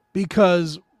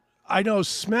 Because I know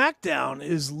SmackDown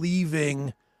is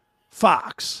leaving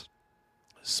Fox.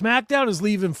 SmackDown is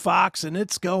leaving Fox, and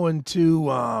it's going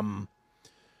to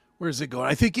where's it going?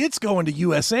 I think it's going to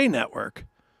USA Network.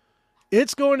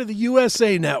 It's going to the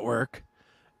USA Network,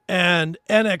 and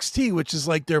NXT, which is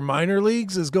like their minor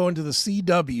leagues, is going to the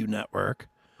CW Network.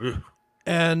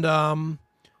 And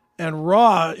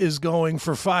Raw is going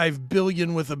for $5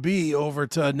 billion with a B over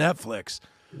to Netflix.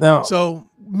 Now, so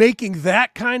making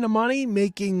that kind of money,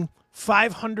 making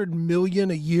 $500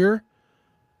 million a year,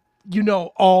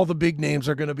 all the big names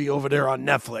are going to be over there on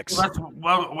Netflix.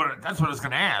 Well, that's what I was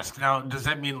going to ask. Now, does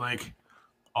that mean like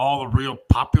all the real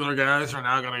popular guys are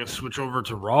now going to switch over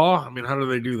to Raw? I mean, how do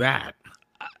they do that?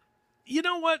 You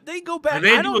know what? They go back. And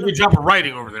they do a good job of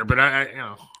writing over there, but I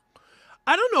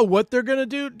don't know what they're going to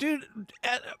do. Dude,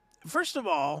 first of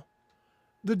all,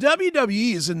 the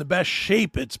WWE is in the best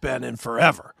shape it's been in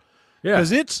forever. Yeah.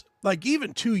 Because it's like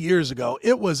even 2 years ago,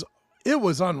 it was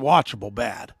unwatchable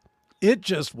bad. It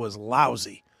just was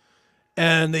lousy.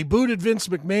 And they booted Vince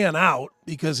McMahon out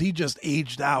because he just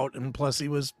aged out, and plus he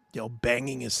was,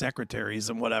 banging his secretaries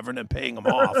and whatever, and then paying them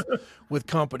off with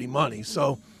company money.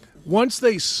 So once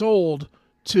they sold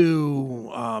to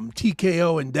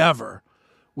TKO Endeavor,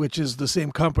 which is the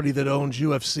same company that owns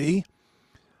UFC,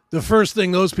 the first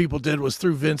thing those people did was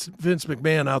threw Vince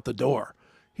McMahon out the door.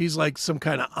 He's like some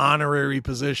kind of honorary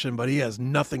position, but he has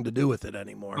nothing to do with it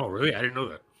anymore. Oh, really? I didn't know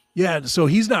that. Yeah, so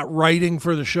he's not writing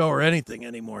for the show or anything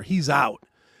anymore. He's out.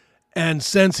 And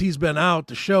since he's been out,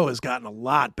 the show has gotten a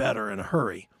lot better in a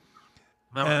hurry.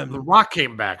 Now, The Rock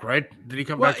came back, right? Did he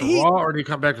come back to Raw or did he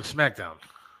come back to SmackDown?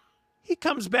 He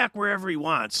comes back wherever he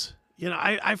wants.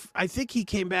 I think he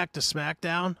came back to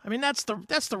SmackDown. I mean, that's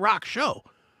the Rock show.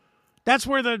 That's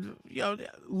where the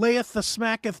layeth the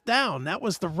smacketh down. That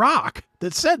was the Rock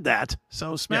that said that.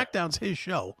 So SmackDown's his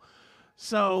show.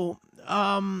 So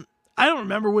I don't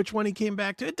remember which one he came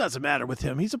back to. It doesn't matter with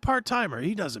him. He's a part-timer.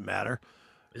 He doesn't matter.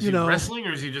 Is he wrestling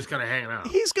or is he just kind of hanging out?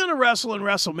 He's going to wrestle in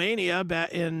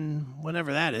WrestleMania in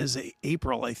whenever that is,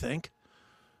 April, I think.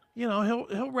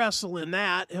 He'll wrestle in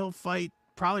that. He'll fight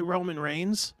probably Roman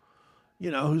Reigns,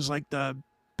 who's like been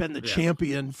the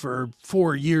champion for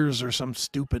 4 years or some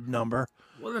stupid number.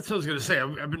 Well, that's what I was going to say.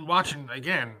 I've been watching,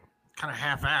 again, kind of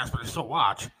half-assed, but I still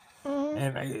watch. Mm-hmm.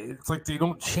 And it's like they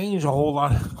don't change a whole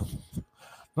lot.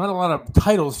 Not a lot of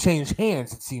titles change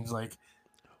hands, it seems like.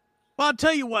 Well, I'll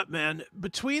tell you what, man.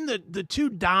 Between the two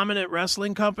dominant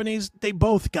wrestling companies, they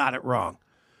both got it wrong.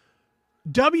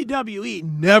 WWE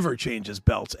never changes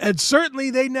belts, and certainly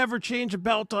they never change a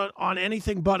belt on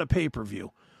anything but a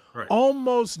pay-per-view. Right.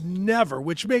 Almost never,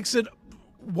 which makes it,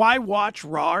 why watch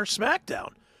Raw or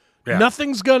SmackDown? Yeah.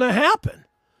 Nothing's going to happen.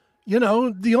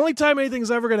 The only time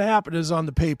anything's ever going to happen is on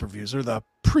the pay-per-views or the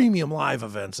premium live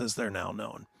events, as they're now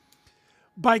known.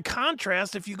 By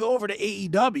contrast, if you go over to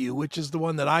AEW, which is the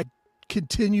one that I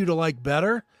continue to like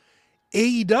better,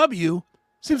 AEW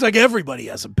seems like everybody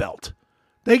has a belt.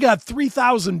 They got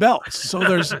 3,000 belts. So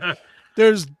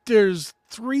there's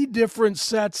 3 different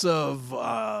sets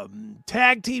of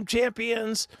tag team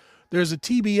champions. There's a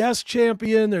TBS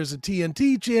champion. There's a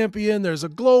TNT champion. There's a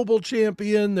global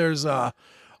champion. There's a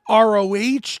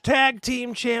ROH tag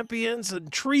team champions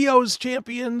and trios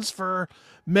champions for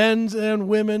men's and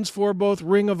women's for both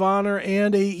Ring of Honor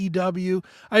and AEW.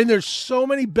 I mean, there's so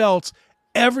many belts.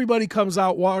 Everybody comes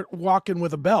out walking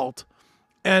with a belt,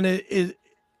 and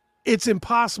it's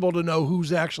impossible to know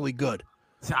who's actually good.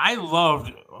 See, I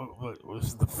loved,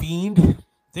 was The Fiend?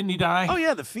 Didn't he die? Oh,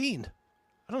 yeah, The Fiend.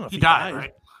 I don't know if he died,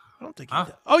 right? I don't think he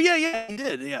died. Oh, yeah, he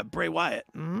did. Yeah, Bray Wyatt.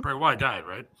 Mm-hmm. Bray Wyatt died,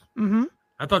 right? Mm-hmm.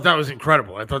 I thought that was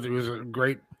incredible. I thought he was a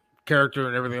great character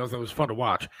and everything else. That was fun to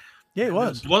watch. Yeah, it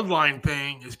was. The bloodline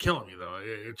thing is killing me, though.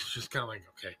 It's just kind of like,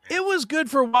 okay. Man. It was good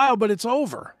for a while, but it's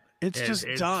over. It's just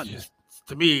done.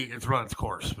 To me, it's run its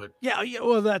course. But yeah,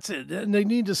 well, that's it. And they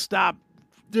need to stop.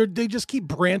 They just keep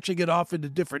branching it off into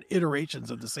different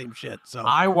iterations of the same shit. So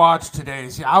I watched today.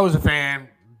 See, I was a fan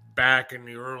back in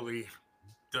the early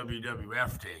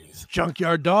WWF days.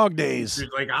 Junkyard Dog days. Dude,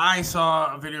 like, I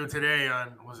saw a video today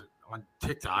on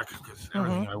TikTok, because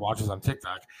everything I watch is on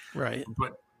TikTok. Right.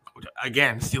 But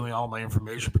again, stealing all my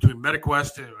information between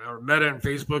MetaQuest or Meta and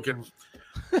Facebook and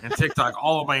TikTok.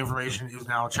 All of my information is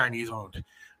now Chinese owned,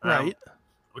 right?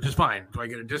 Which is fine. Do I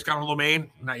get a discount on domain?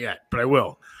 Not yet, but I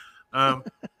will.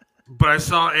 But I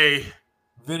saw a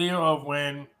video of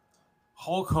when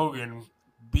Hulk Hogan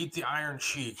beat the Iron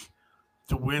Sheik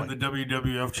to win the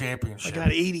WWF Championship. I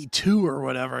got 82 or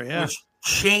whatever. Yeah, which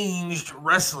changed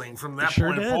wrestling from that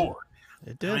point forward.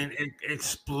 It did. I mean, it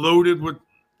exploded with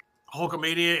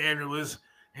Hulkamania, and it was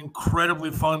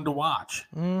incredibly fun to watch.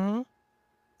 Mm-hmm.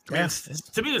 Yes,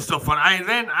 to me, it's still fun.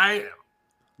 I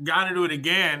got into it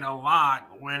again a lot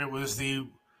when it was the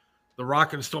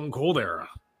Rock and Stone Cold era.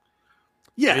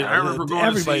 Yeah, I remember going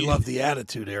everybody loved the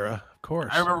Attitude Era, of course.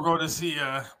 I remember going to see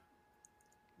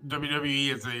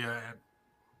WWE at the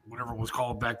whatever it was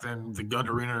called back then, the Gund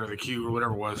Arena or the Q or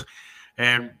whatever it was,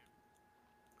 and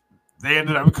they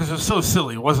ended up, because it was so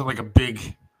silly. It wasn't like a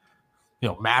big,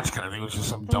 match kind of thing. It was just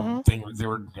some dumb thing. They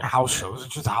were house shows.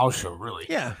 It's just a house show, really.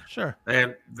 Yeah, sure.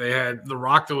 And they had The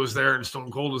Rock that was there and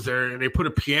Stone Cold was there, and they put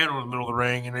a piano in the middle of the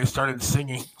ring, and they started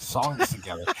singing songs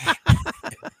together.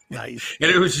 Nice. And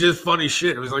it was just funny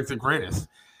shit. It was like the greatest.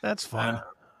 That's fun.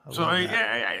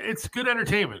 It's good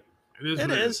entertainment. It is.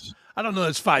 It is. I don't know.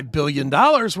 It's $5 billion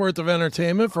worth of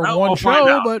entertainment for one we'll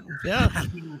show, but yeah.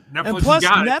 Netflix and plus,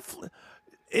 got Netflix.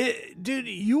 Dude,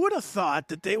 you would have thought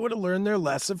that they would have learned their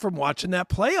lesson from watching that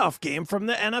playoff game from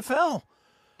the NFL.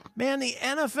 Man, the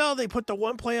NFL, they put the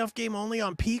one playoff game only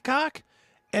on Peacock,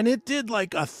 and it did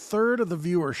like a third of the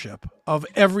viewership of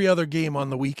every other game on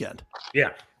the weekend.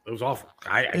 Yeah, it was awful.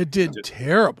 It did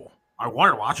terrible. I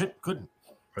wanted to watch it, couldn't.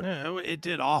 Yeah, it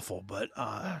did awful, but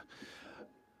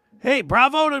hey,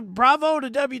 bravo to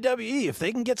WWE. If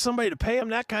they can get somebody to pay them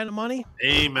that kind of money,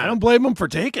 amen. I don't blame them for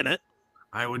taking it.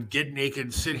 I would get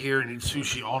naked, sit here, and eat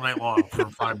sushi all night long for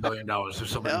 $5 billion. If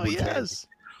somebody Hell would yes.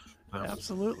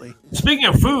 Absolutely. Speaking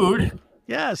of food,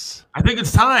 yes, I think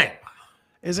it's time.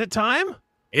 Is it time?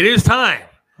 It is time.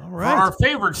 All right. For our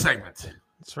favorite segment.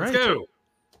 That's right. Let's go.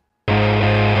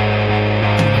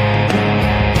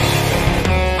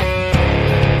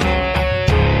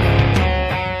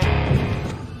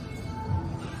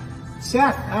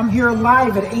 Seth, I'm here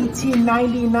live at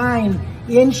 1899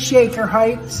 in Shaker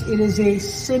Heights. It is a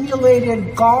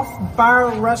simulated golf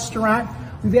bar restaurant.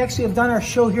 We've actually have done our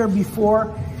show here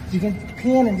before. You can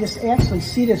pan and just actually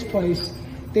see this place.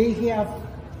 They have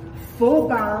full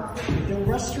bar. The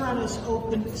restaurant is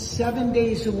open 7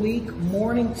 days a week,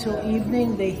 morning till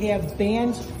evening. They have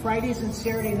bands Fridays and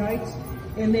Saturday nights.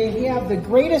 And they have the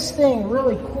greatest thing,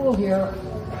 really cool here,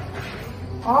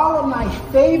 all of my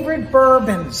favorite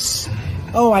bourbons.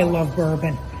 Oh, I love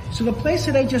bourbon. So the place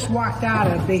that I just walked out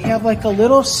of, they have like a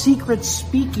little secret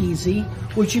speakeasy,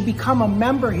 which you become a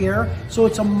member here. So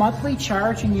it's a monthly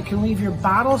charge, and you can leave your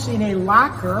bottles in a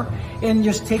locker and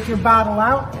just take your bottle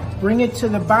out, bring it to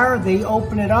the bar. They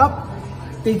open it up.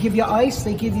 They give you ice.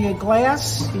 They give you a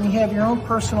glass, and you have your own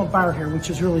personal bar here, which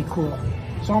is really cool.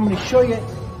 So I'm going to show you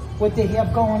what they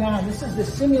have going on. This is the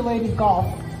simulated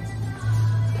golf.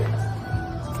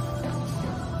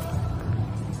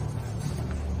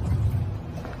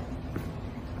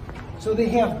 So they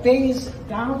have bays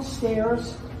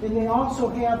downstairs, and they also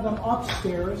have them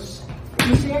upstairs.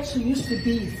 These actually used to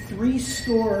be 3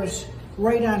 stores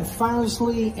right on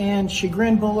Farnsley and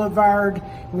Chagrin Boulevard,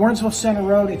 Warrensville Center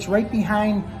Road. It's right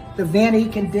behind the Van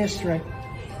Aken District.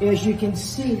 As you can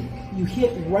see, you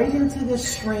hit right into this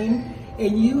stream,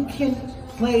 and you can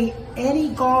play any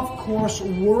golf course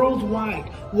worldwide,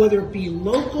 whether it be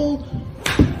local,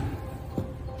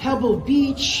 Pebble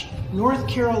Beach, North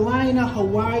Carolina,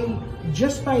 Hawaii,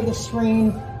 just by the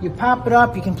screen. You pop it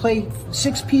up, you can play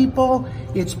 6 people.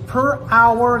 It's per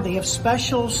hour. They have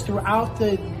specials throughout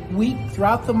the week,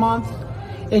 throughout the month.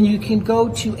 And you can go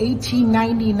to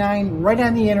 $18.99 right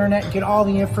on the internet, get all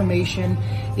the information.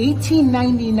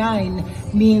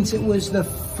 $18.99 means it was the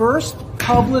first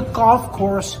public golf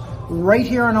course right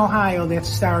here in Ohio that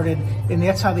started, and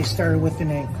that's how they started with the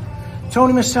name.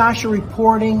 Tony Masasha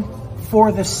reporting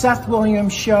for the Seth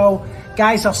Williams Show.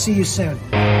 Guys, I'll see you soon.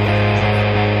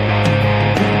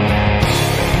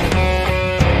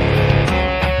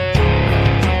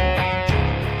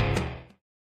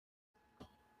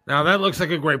 Now that looks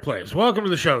like a great place. Welcome to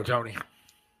the show, Tony.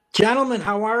 Gentlemen,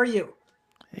 how are you?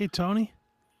 Hey, Tony.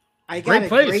 Great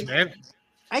place, man.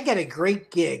 I got a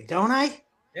great gig, don't I?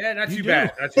 Yeah, not too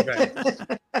bad. Not too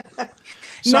bad.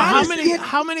 So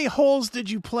how many holes did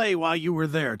you play while you were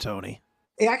there, Tony?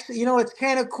 Actually, you know, it's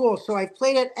kind of cool. So I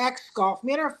played at X Golf.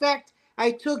 Matter of fact,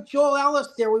 I took Joel Ellis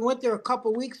there. We went there a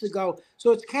couple weeks ago.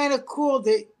 So it's kind of cool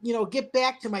to, you know, get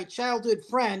back to my childhood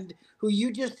friend who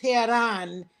you just had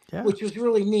on, which was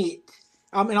really neat.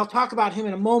 And I'll talk about him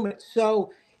in a moment.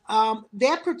 So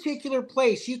that particular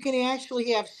place, you can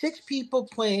actually have 6 people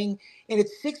playing, and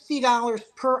it's $60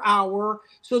 per hour.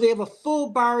 So they have a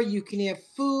full bar. You can have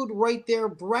food right there,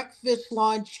 breakfast,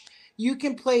 lunch. You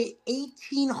can play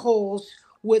 18 holes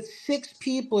with 6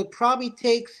 people. It probably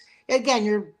takes, again,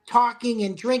 you're talking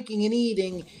and drinking and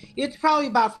eating. It's probably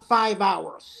about 5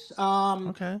 hours.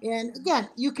 Okay. And again,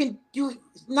 you can do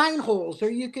 9 holes or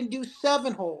you can do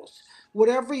 7 holes,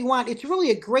 whatever you want. It's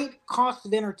really a great cost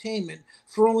of entertainment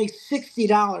for only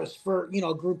 $60 for, you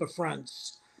know, a group of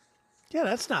friends. Yeah,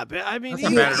 that's not bad. I mean, That's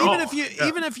not even bad at all.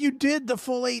 even if you did the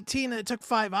full 18 and it took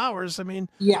 5 hours, I mean,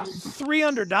 yes,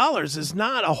 $300 is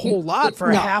not a whole lot for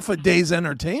half a day's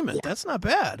entertainment. That's not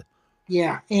bad.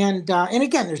 Yeah, and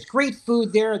again, there's great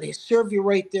food there. They serve you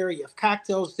right there. You have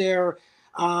cocktails there.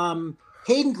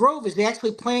 Hayden Grove is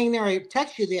actually playing there. I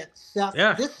text you that, Seth,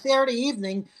 this Saturday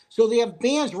evening. So they have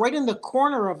bands right in the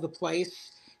corner of the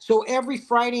place. So every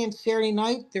Friday and Saturday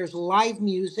night, there's live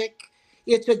music.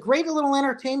 It's a great little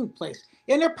entertainment place.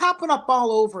 And they're popping up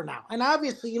all over now. And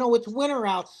obviously, it's winter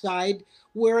outside,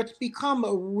 where it's become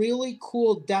a really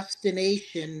cool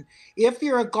destination. If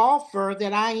you're a golfer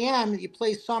that I am, you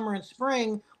play summer and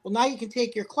spring, well, now you can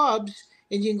take your clubs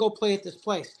and you can go play at this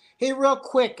place. Hey, real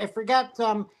quick, I forgot,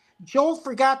 Joel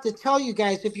forgot to tell you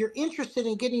guys, if you're interested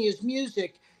in getting his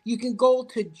music, you can go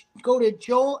to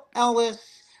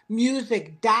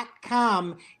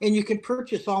joelelismusic.com and you can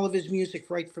purchase all of his music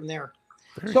right from there.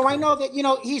 Very cool. I know that,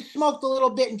 he smoked a little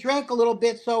bit and drank a little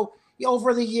bit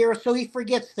over the years, so he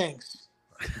forgets things.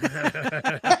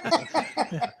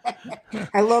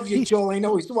 I love you, Joel. I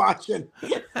know he's watching.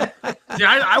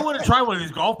 Yeah, I want to try one of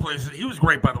these golf places. He was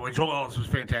great, by the way. Joel Ellis was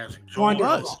fantastic. Joel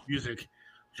Ellis Music,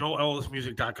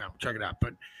 joelelismusic.com. Check it out.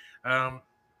 But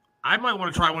I might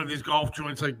want to try one of these golf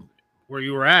joints like where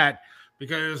you were at,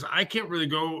 because I can't really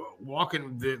go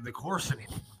walking the course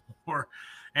anymore.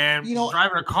 And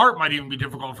driving a cart might even be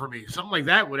difficult for me. Something like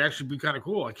that would actually be kind of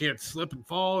cool. I can't slip and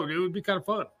fall. It would be kind of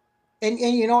fun. And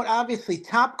you know what? Obviously,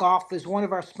 Top Golf is one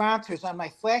of our sponsors on my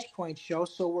Flashpoint show,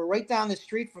 so we're right down the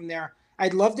street from there.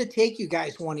 I'd love to take you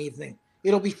guys one evening.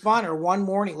 It'll be fun, or one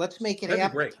morning. Let's make it happen.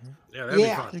 That'd be great. Yeah, that'd be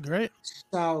fun. That'd be great.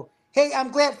 So, hey,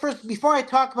 I'm glad. First, before I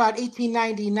talk about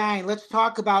 1899, let's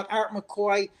talk about Art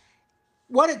McCoy.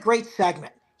 What a great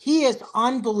segment. He is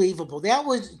unbelievable. That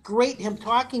was great, him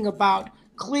talking about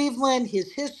Cleveland,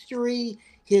 his history,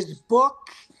 his book,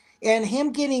 and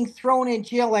him getting thrown in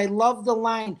jail. I love the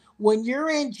line, when you're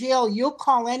in jail, you'll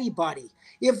call anybody.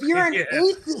 If you're an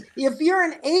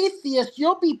atheist,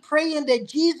 you'll be praying to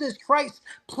Jesus Christ,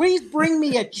 please bring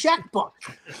me a checkbook.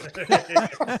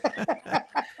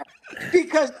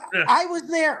 Because I was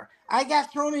there. I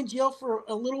got thrown in jail for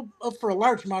a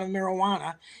large amount of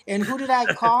marijuana. And who did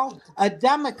I call? A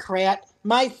Democrat,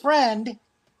 my friend,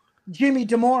 Jimmy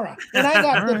DeMora. And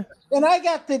I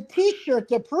got the T-shirt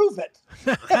to prove it.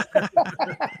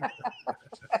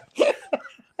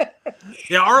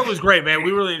 Yeah, Art was great, man.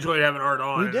 We really enjoyed having Art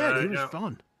on. We did. It was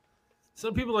fun.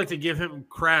 Some people like to give him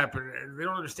crap, and they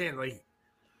don't understand. Like,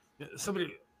 I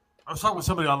was talking with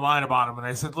somebody online about him, and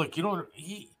I said, look,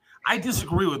 I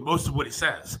disagree with most of what he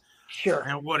says. Sure.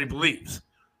 And what he believes.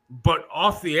 But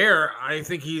off the air, I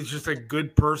think he's just a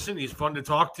good person. He's fun to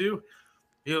talk to.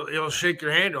 He'll shake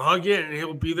your hand, he'll hug you, and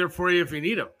he'll be there for you if you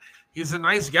need him. He's a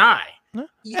nice guy.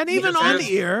 And even on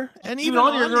the air, there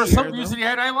were some views that he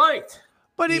had I liked.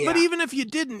 But even if you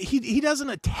didn't, he doesn't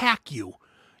attack you.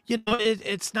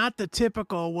 It's not the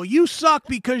typical, well, you suck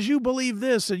because you believe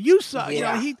this, and you suck.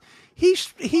 Yeah. He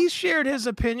shared his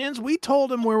opinions. We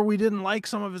told him where we didn't like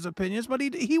some of his opinions, but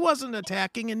he wasn't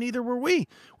attacking, and neither were we.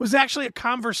 It was actually a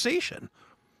conversation.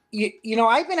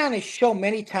 I've been on his show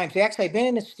many times. Actually, I've been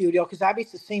in the studio, because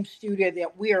obviously the same studio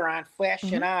that we are on, Flash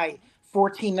and I,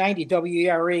 1490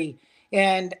 WERE.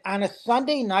 And on a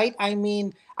Sunday night,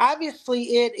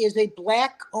 obviously it is a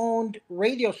black-owned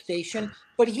radio station,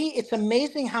 but it's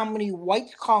amazing how many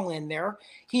whites call in there.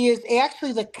 He is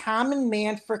actually the common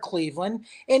man for Cleveland.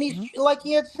 And he's, like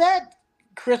he had said,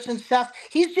 Chris and Seth,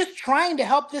 he's just trying to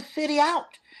help this city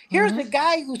out. Here's a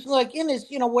guy who's like in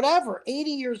his, 80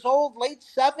 years old, late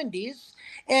 70s,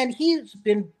 and he's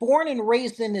been born and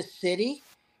raised in this city.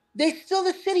 The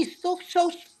city's still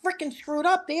so freaking screwed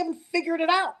up. They haven't figured it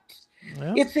out.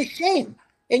 Yeah. It's a shame.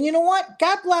 And you know what?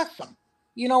 God bless them.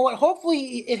 You know what?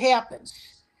 Hopefully it happens.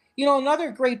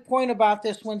 Another great point about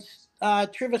this, when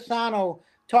Trevisano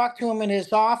talked to him in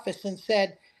his office and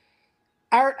said,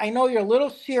 Art, I know you're a little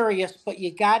serious, but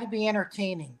you got to be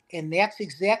entertaining. And that's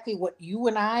exactly what you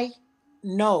and I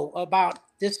know about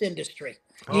this industry.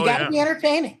 You got to be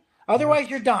entertaining. Otherwise,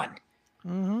 you're done.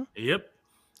 Mm-hmm. Yep.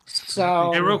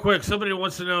 So, hey, real quick, somebody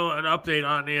wants to know an update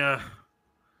on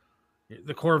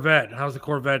the Corvette. How's the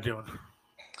Corvette doing?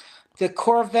 The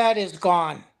Corvette is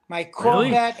gone. My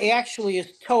Corvette actually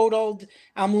is totaled.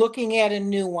 I'm looking at a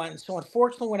new one. So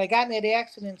unfortunately, when I got in that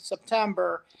accident in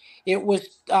September, it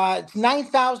was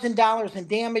 $9,000 in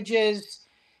damages.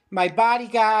 My body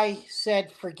guy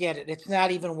said, forget it. It's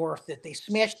not even worth it. They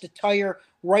smashed the tire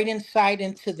right inside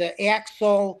into the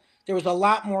axle. There was a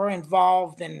lot more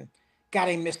involved, and God,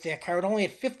 I missed that car. It only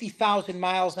had 50,000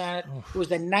 miles on it. It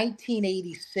was a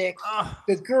 1986.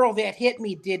 The girl that hit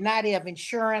me did not have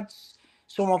insurance,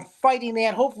 so I'm fighting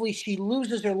that. Hopefully she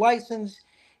loses her license,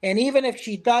 and even if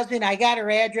she doesn't, I got her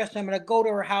address. I'm going to go to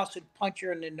her house and punch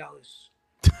her in the nose.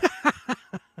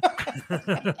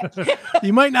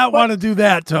 You might not want to do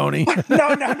that, Tony.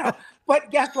 No.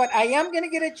 But guess what? I am going to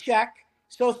get a check.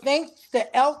 So thanks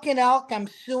to Elk and Elk, I'm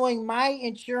suing my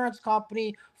insurance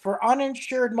company for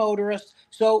uninsured motorists.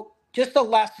 So just a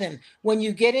lesson, when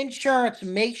you get insurance,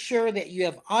 make sure that you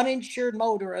have uninsured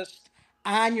motorists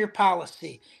on your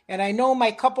policy. And I know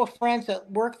my couple friends that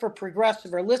work for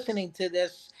Progressive are listening to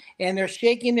this, and they're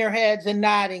shaking their heads and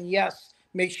nodding, yes,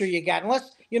 make sure you got,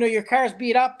 unless, your car's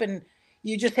beat up and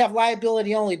you just have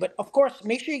liability only. But, of course,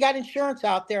 make sure you got insurance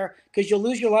out there because you'll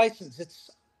lose your license.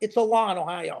 It's a law in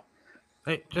Ohio.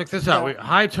 Hey, check this out.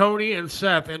 Hi, Tony and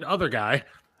Seth and other guy.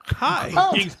 Hi.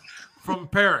 Oh. From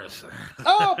Paris.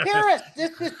 Oh, Paris.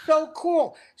 This is so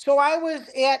cool. So I was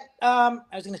at, I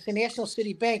was going to say National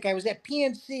City Bank. I was at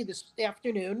PNC this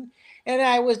afternoon, and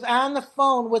I was on the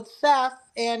phone with Seth,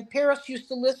 and Paris used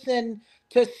to listen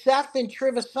to Seth and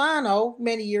Trevisano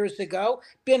many years ago,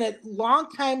 been a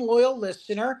longtime loyal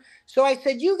listener. So I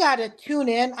said, you got to tune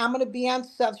in. I'm going to be on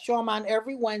Seth's show. I'm on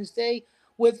every Wednesday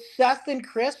with Seth and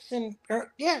Chris, and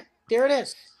yeah, there it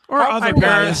is. Or other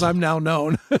Paris, I'm now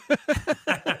known.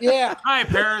 Yeah. Hi,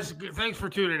 Paris. Thanks for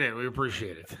tuning in. We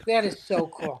appreciate it. That is so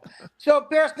cool. So,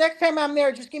 Paris, next time I'm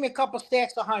there, just give me a couple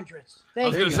stacks of hundreds. I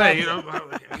was going to say,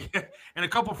 and a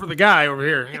couple for the guy over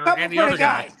here. A couple and the for other the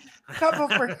guy. A couple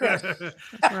for Chris.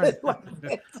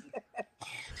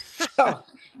 So,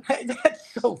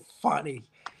 that's so funny.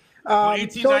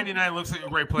 1899 looks like a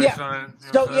great place. Yeah.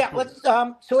 Cool. Let's.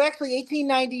 So actually,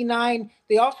 1899.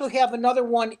 They also have another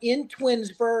one in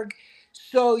Twinsburg,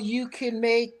 so you can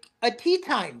make a tea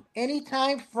time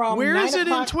anytime from. Where is it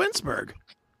in o'clock. Twinsburg?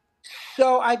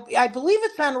 So I believe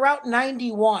it's on Route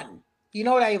 91. You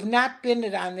know what? I have not been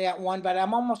on that one, but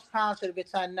I'm almost positive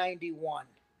it's on 91.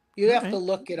 You have to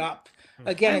look it up.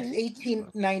 Again, it's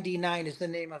 1899 is the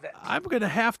name of it. I'm going to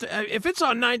have to, if it's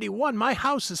on 91, my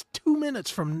house is 2 minutes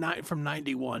from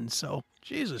 91. So,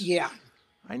 Jesus. Yeah.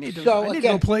 I need to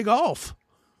go play golf.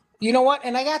 You know what?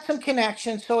 And I got some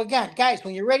connections. So, again, guys,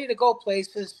 when you're ready to go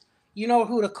places, you know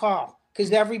who to call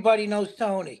because everybody knows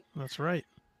Tony. That's right.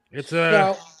 It's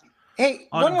hey,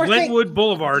 on one more Glenwood thing.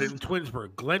 Boulevard in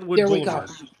Twinsburg. Glenwood There we Boulevard.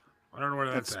 go. I don't know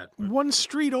where that's at. One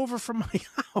street over from my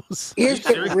house. Is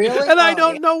it really? And I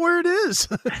don't know where it is.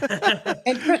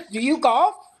 And Chris, do you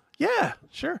golf? Yeah,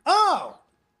 sure. Oh,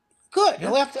 good.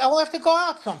 Yeah. I'll have to go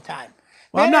out sometime.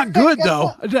 Well, I'm not good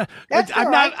though.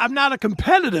 I'm not a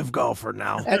competitive golfer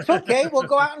now. That's okay. We'll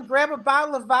go out and grab a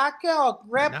bottle of vodka. I'll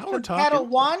grab some Kettle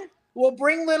One. We'll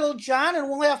bring little John and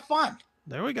we'll have fun.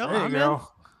 There we go. There you go.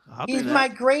 He's my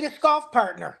greatest golf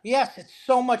partner. Yes, it's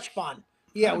so much fun.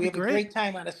 Yeah, we have a great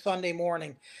time on a Sunday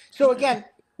morning. So again,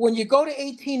 when you go to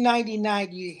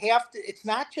 1899, you have to, it's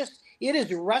not just, it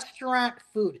is restaurant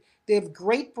food. They have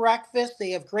great breakfast. They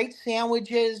have great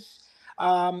sandwiches.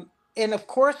 And of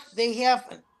course, they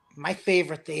have, my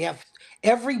favorite, they have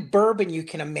every bourbon you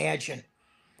can imagine.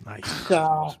 Nice.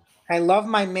 So I love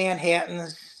my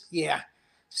Manhattans. Yeah.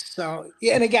 So,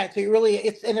 yeah, and again,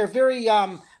 and they're very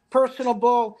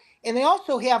personable. And they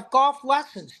also have golf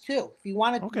lessons, too. If you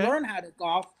want to learn how to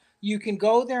golf, you can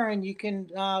go there and you can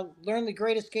learn the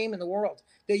greatest game in the world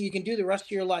that you can do the rest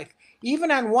of your life.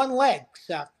 Even on one leg,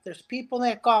 Seth. There's people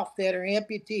that golf that are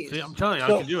amputees. See, I'm telling you,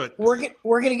 I can do it. We're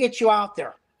going to get you out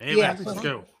there. Amen. Let's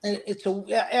go.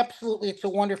 It's a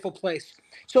wonderful place.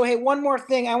 So, hey, one more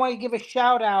thing. I want to give a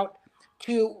shout out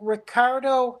to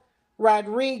Ricardo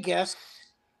Rodriguez.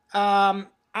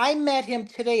 I met him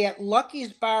today at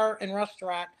Lucky's Bar and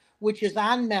Restaurant, which is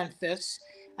on Memphis.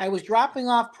 I was dropping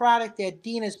off product at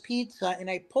Dina's Pizza, and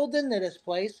I pulled into this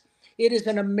place. It is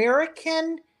an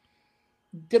American,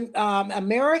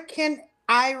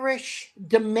 Irish,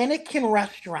 Dominican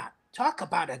restaurant. Talk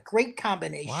about a great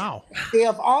combination. Wow. They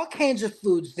have all kinds of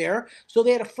foods there. So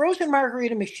they had a frozen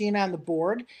margarita machine on the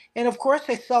board. And, of course,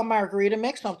 they sell margarita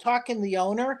mix. I'm talking to the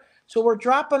owner. So we're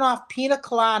dropping off pina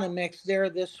colada mix there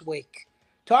this week.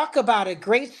 Talk about a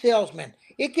great salesman.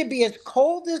 It could be as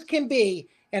cold as can be,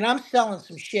 and I'm selling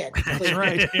some shit. That's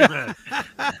right.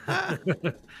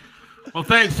 Well,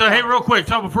 thanks. So, hey, real quick,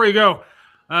 Tom, before you go,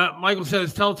 Michael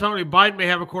says, tell Tony Biden may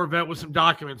have a Corvette with some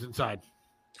documents inside.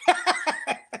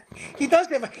 He does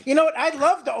have you know what? I'd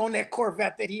love to own that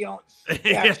Corvette that he owns.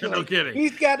 Yeah, no kidding.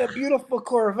 He's got a beautiful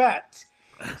Corvette.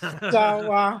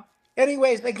 So,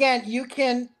 anyways, again, you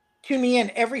can tune me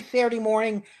in every Saturday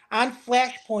morning on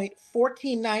Flashpoint,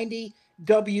 1490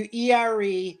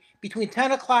 WERE, between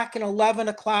 10 o'clock and 11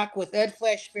 o'clock with Ed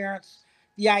Flash Ferentz,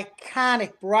 the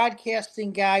iconic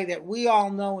broadcasting guy that we all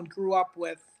know and grew up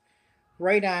with,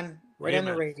 right on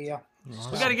the radio.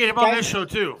 We got to get him on this show,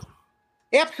 too.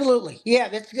 Absolutely. Yeah,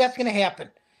 that's going to happen.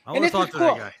 I want to talk to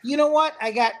that guy. You know what?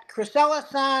 I got Chris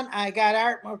Ellis on. I got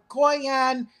Art McCoy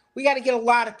on. We got to get a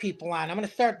lot of people on. I'm going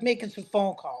to start making some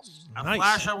phone calls. Nice.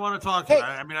 Flash, I want to talk to.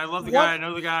 I mean, I love the guy. I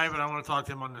know the guy, but I want to talk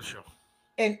to him on this show.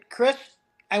 And Chris,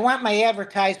 I want my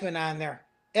advertisement on there.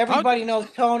 Everybody knows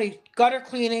Tony. Gutter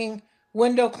cleaning,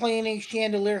 window cleaning,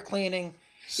 chandelier cleaning.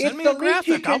 Send me the a least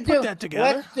you graphic. I'll can put do. that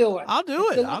together. Let's do it. I'll do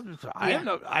It's it.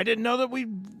 the- I didn't know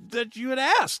that you had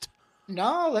asked.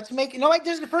 No, let's make it. No,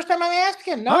 this is the first time I'm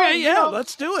asking. No, Okay, you yeah, know,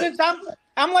 let's do it. Since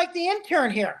I'm like the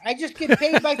intern here. I just get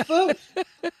paid by food.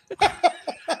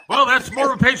 Well, that's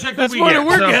more of a paycheck than That's we more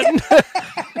get. than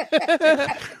we're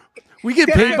getting. We get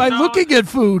paid by looking at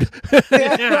food.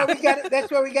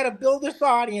 That's why we got to build this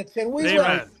audience, and we will.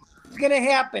 Amen. It's going to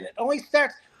happen. It only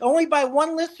starts by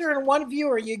one listener and one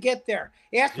viewer. You get there.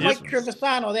 Ask Yes. Mike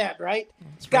Trevisano that, right?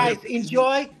 Guys,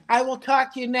 enjoy. I will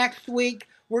talk to you next week.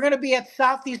 We're going to be at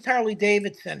Southeast Harley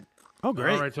Davidson. Oh,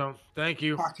 great. All right, Tom. Thank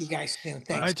you. Talk to you guys soon.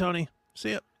 Thanks. All right, Tony.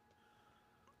 See ya.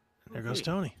 There goes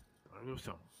Tony. There goes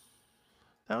Tom.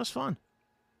 That was fun.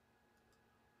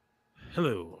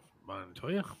 Hello,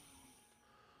 Montoya.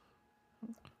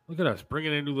 Look at us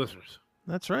bringing in new listeners.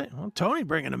 That's right. Well, Tony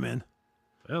bringing them in.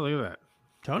 Yeah, look at that.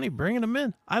 Tony bringing them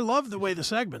in. I love the way the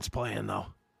segment's playing, though.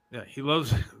 Yeah, he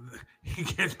loves. He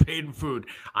gets paid in food.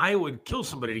 I would kill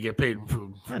somebody to get paid in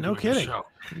food. Yeah, no kidding. Are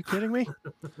you kidding me?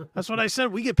 That's what I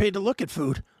said. We get paid to look at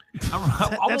food.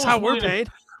 That's how we're paid.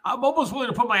 I'm almost willing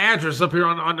to put my address up here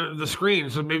on the screen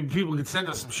so maybe people can send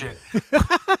us some shit.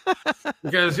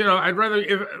 Because I'd rather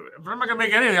if I'm not gonna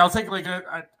make anything, I'll take like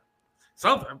a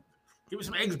something. Give me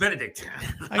some eggs Benedict.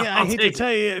 I hate to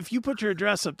tell you, if you put your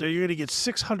address up there, you're gonna get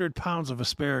 600 pounds of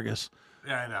asparagus.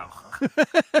 Yeah, I know.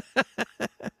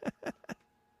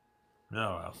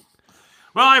 Oh,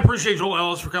 well, I appreciate Joel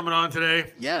Ellis for coming on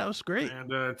today. Yeah, that was great. And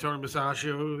Tony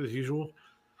Masaccio, as usual.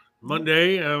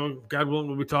 Monday, God willing,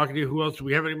 we'll be talking to you. Who else? Do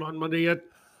we have any on Monday yet?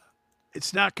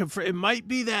 It's not confirmed. It might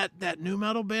be that new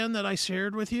metal band that I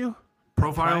shared with you.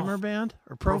 Primer band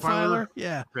or Profiler?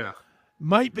 Yeah. Yeah.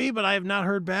 Might be, but I have not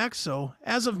heard back. So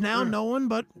as of now, no one.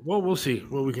 But we'll see.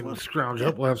 Well, we can scrounge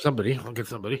up. We'll have somebody. We'll get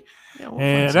somebody. Yeah, we'll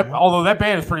and find although that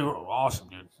band is pretty awesome,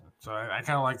 dude. So I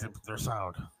kind of like their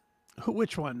sound.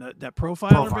 Which one? That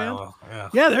Profiler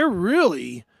band? Yeah, they're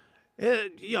really,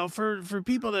 for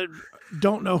people that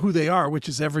don't know who they are, which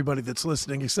is everybody that's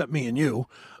listening except me and you.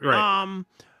 Right.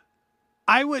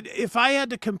 I would, if I had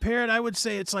to compare it, I would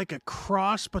say it's like a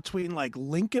cross between like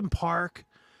Linkin Park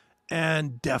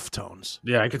and Deftones.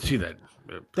 Yeah, I could see that.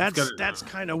 That's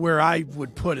kind of where I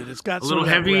would put it. It's got a little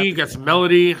heavy, got some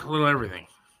melody, a little everything.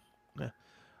 Yeah.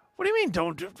 What do you mean?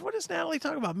 What is Natalie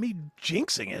talking about? Me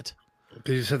jinxing it?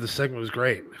 Because you said the segment was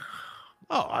great.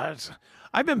 Oh,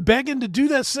 I've been begging to do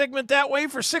that segment that way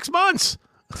for 6 months.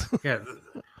 Yeah,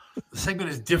 the segment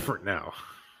is different now.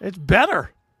 It's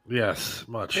better. Yes,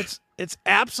 much. It's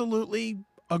absolutely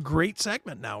a great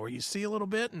segment now where you see a little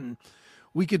bit and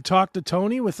we could talk to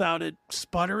Tony without it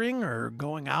sputtering or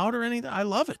going out or anything. I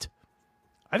love it.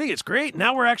 I think it's great.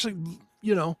 Now we're actually,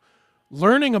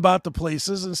 learning about the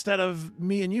places instead of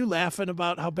me and you laughing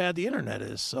about how bad the internet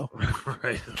is. So,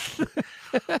 right.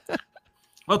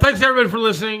 Well, thanks everybody for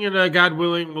listening, and God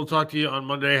willing, we'll talk to you on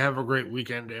Monday. Have a great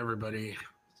weekend, everybody.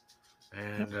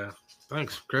 And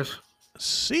thanks, Chris.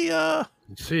 See ya.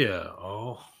 See ya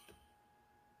all.